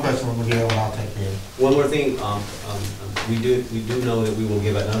got one question from Miguel, and I'll take care of it. One more thing, we do know that we will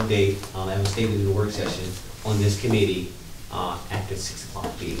give an update, as stated in the work session, on this committee at the 6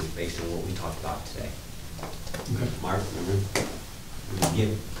 o'clock meeting, based on what we talked about today. Okay. Mark, remember?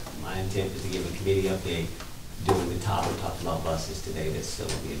 My intent is to give a committee update doing the top, we talked about buses today, that's still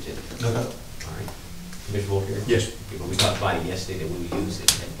on the agenda. Okay. All right. Commissioner Walker? Yes. When we talked about it yesterday, that we would use it,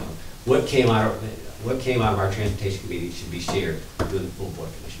 what came out of our transportation committee should be shared during the full board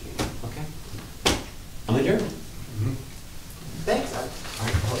commission meeting, okay? I'm adjourned. Thanks. All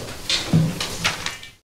right, hold on.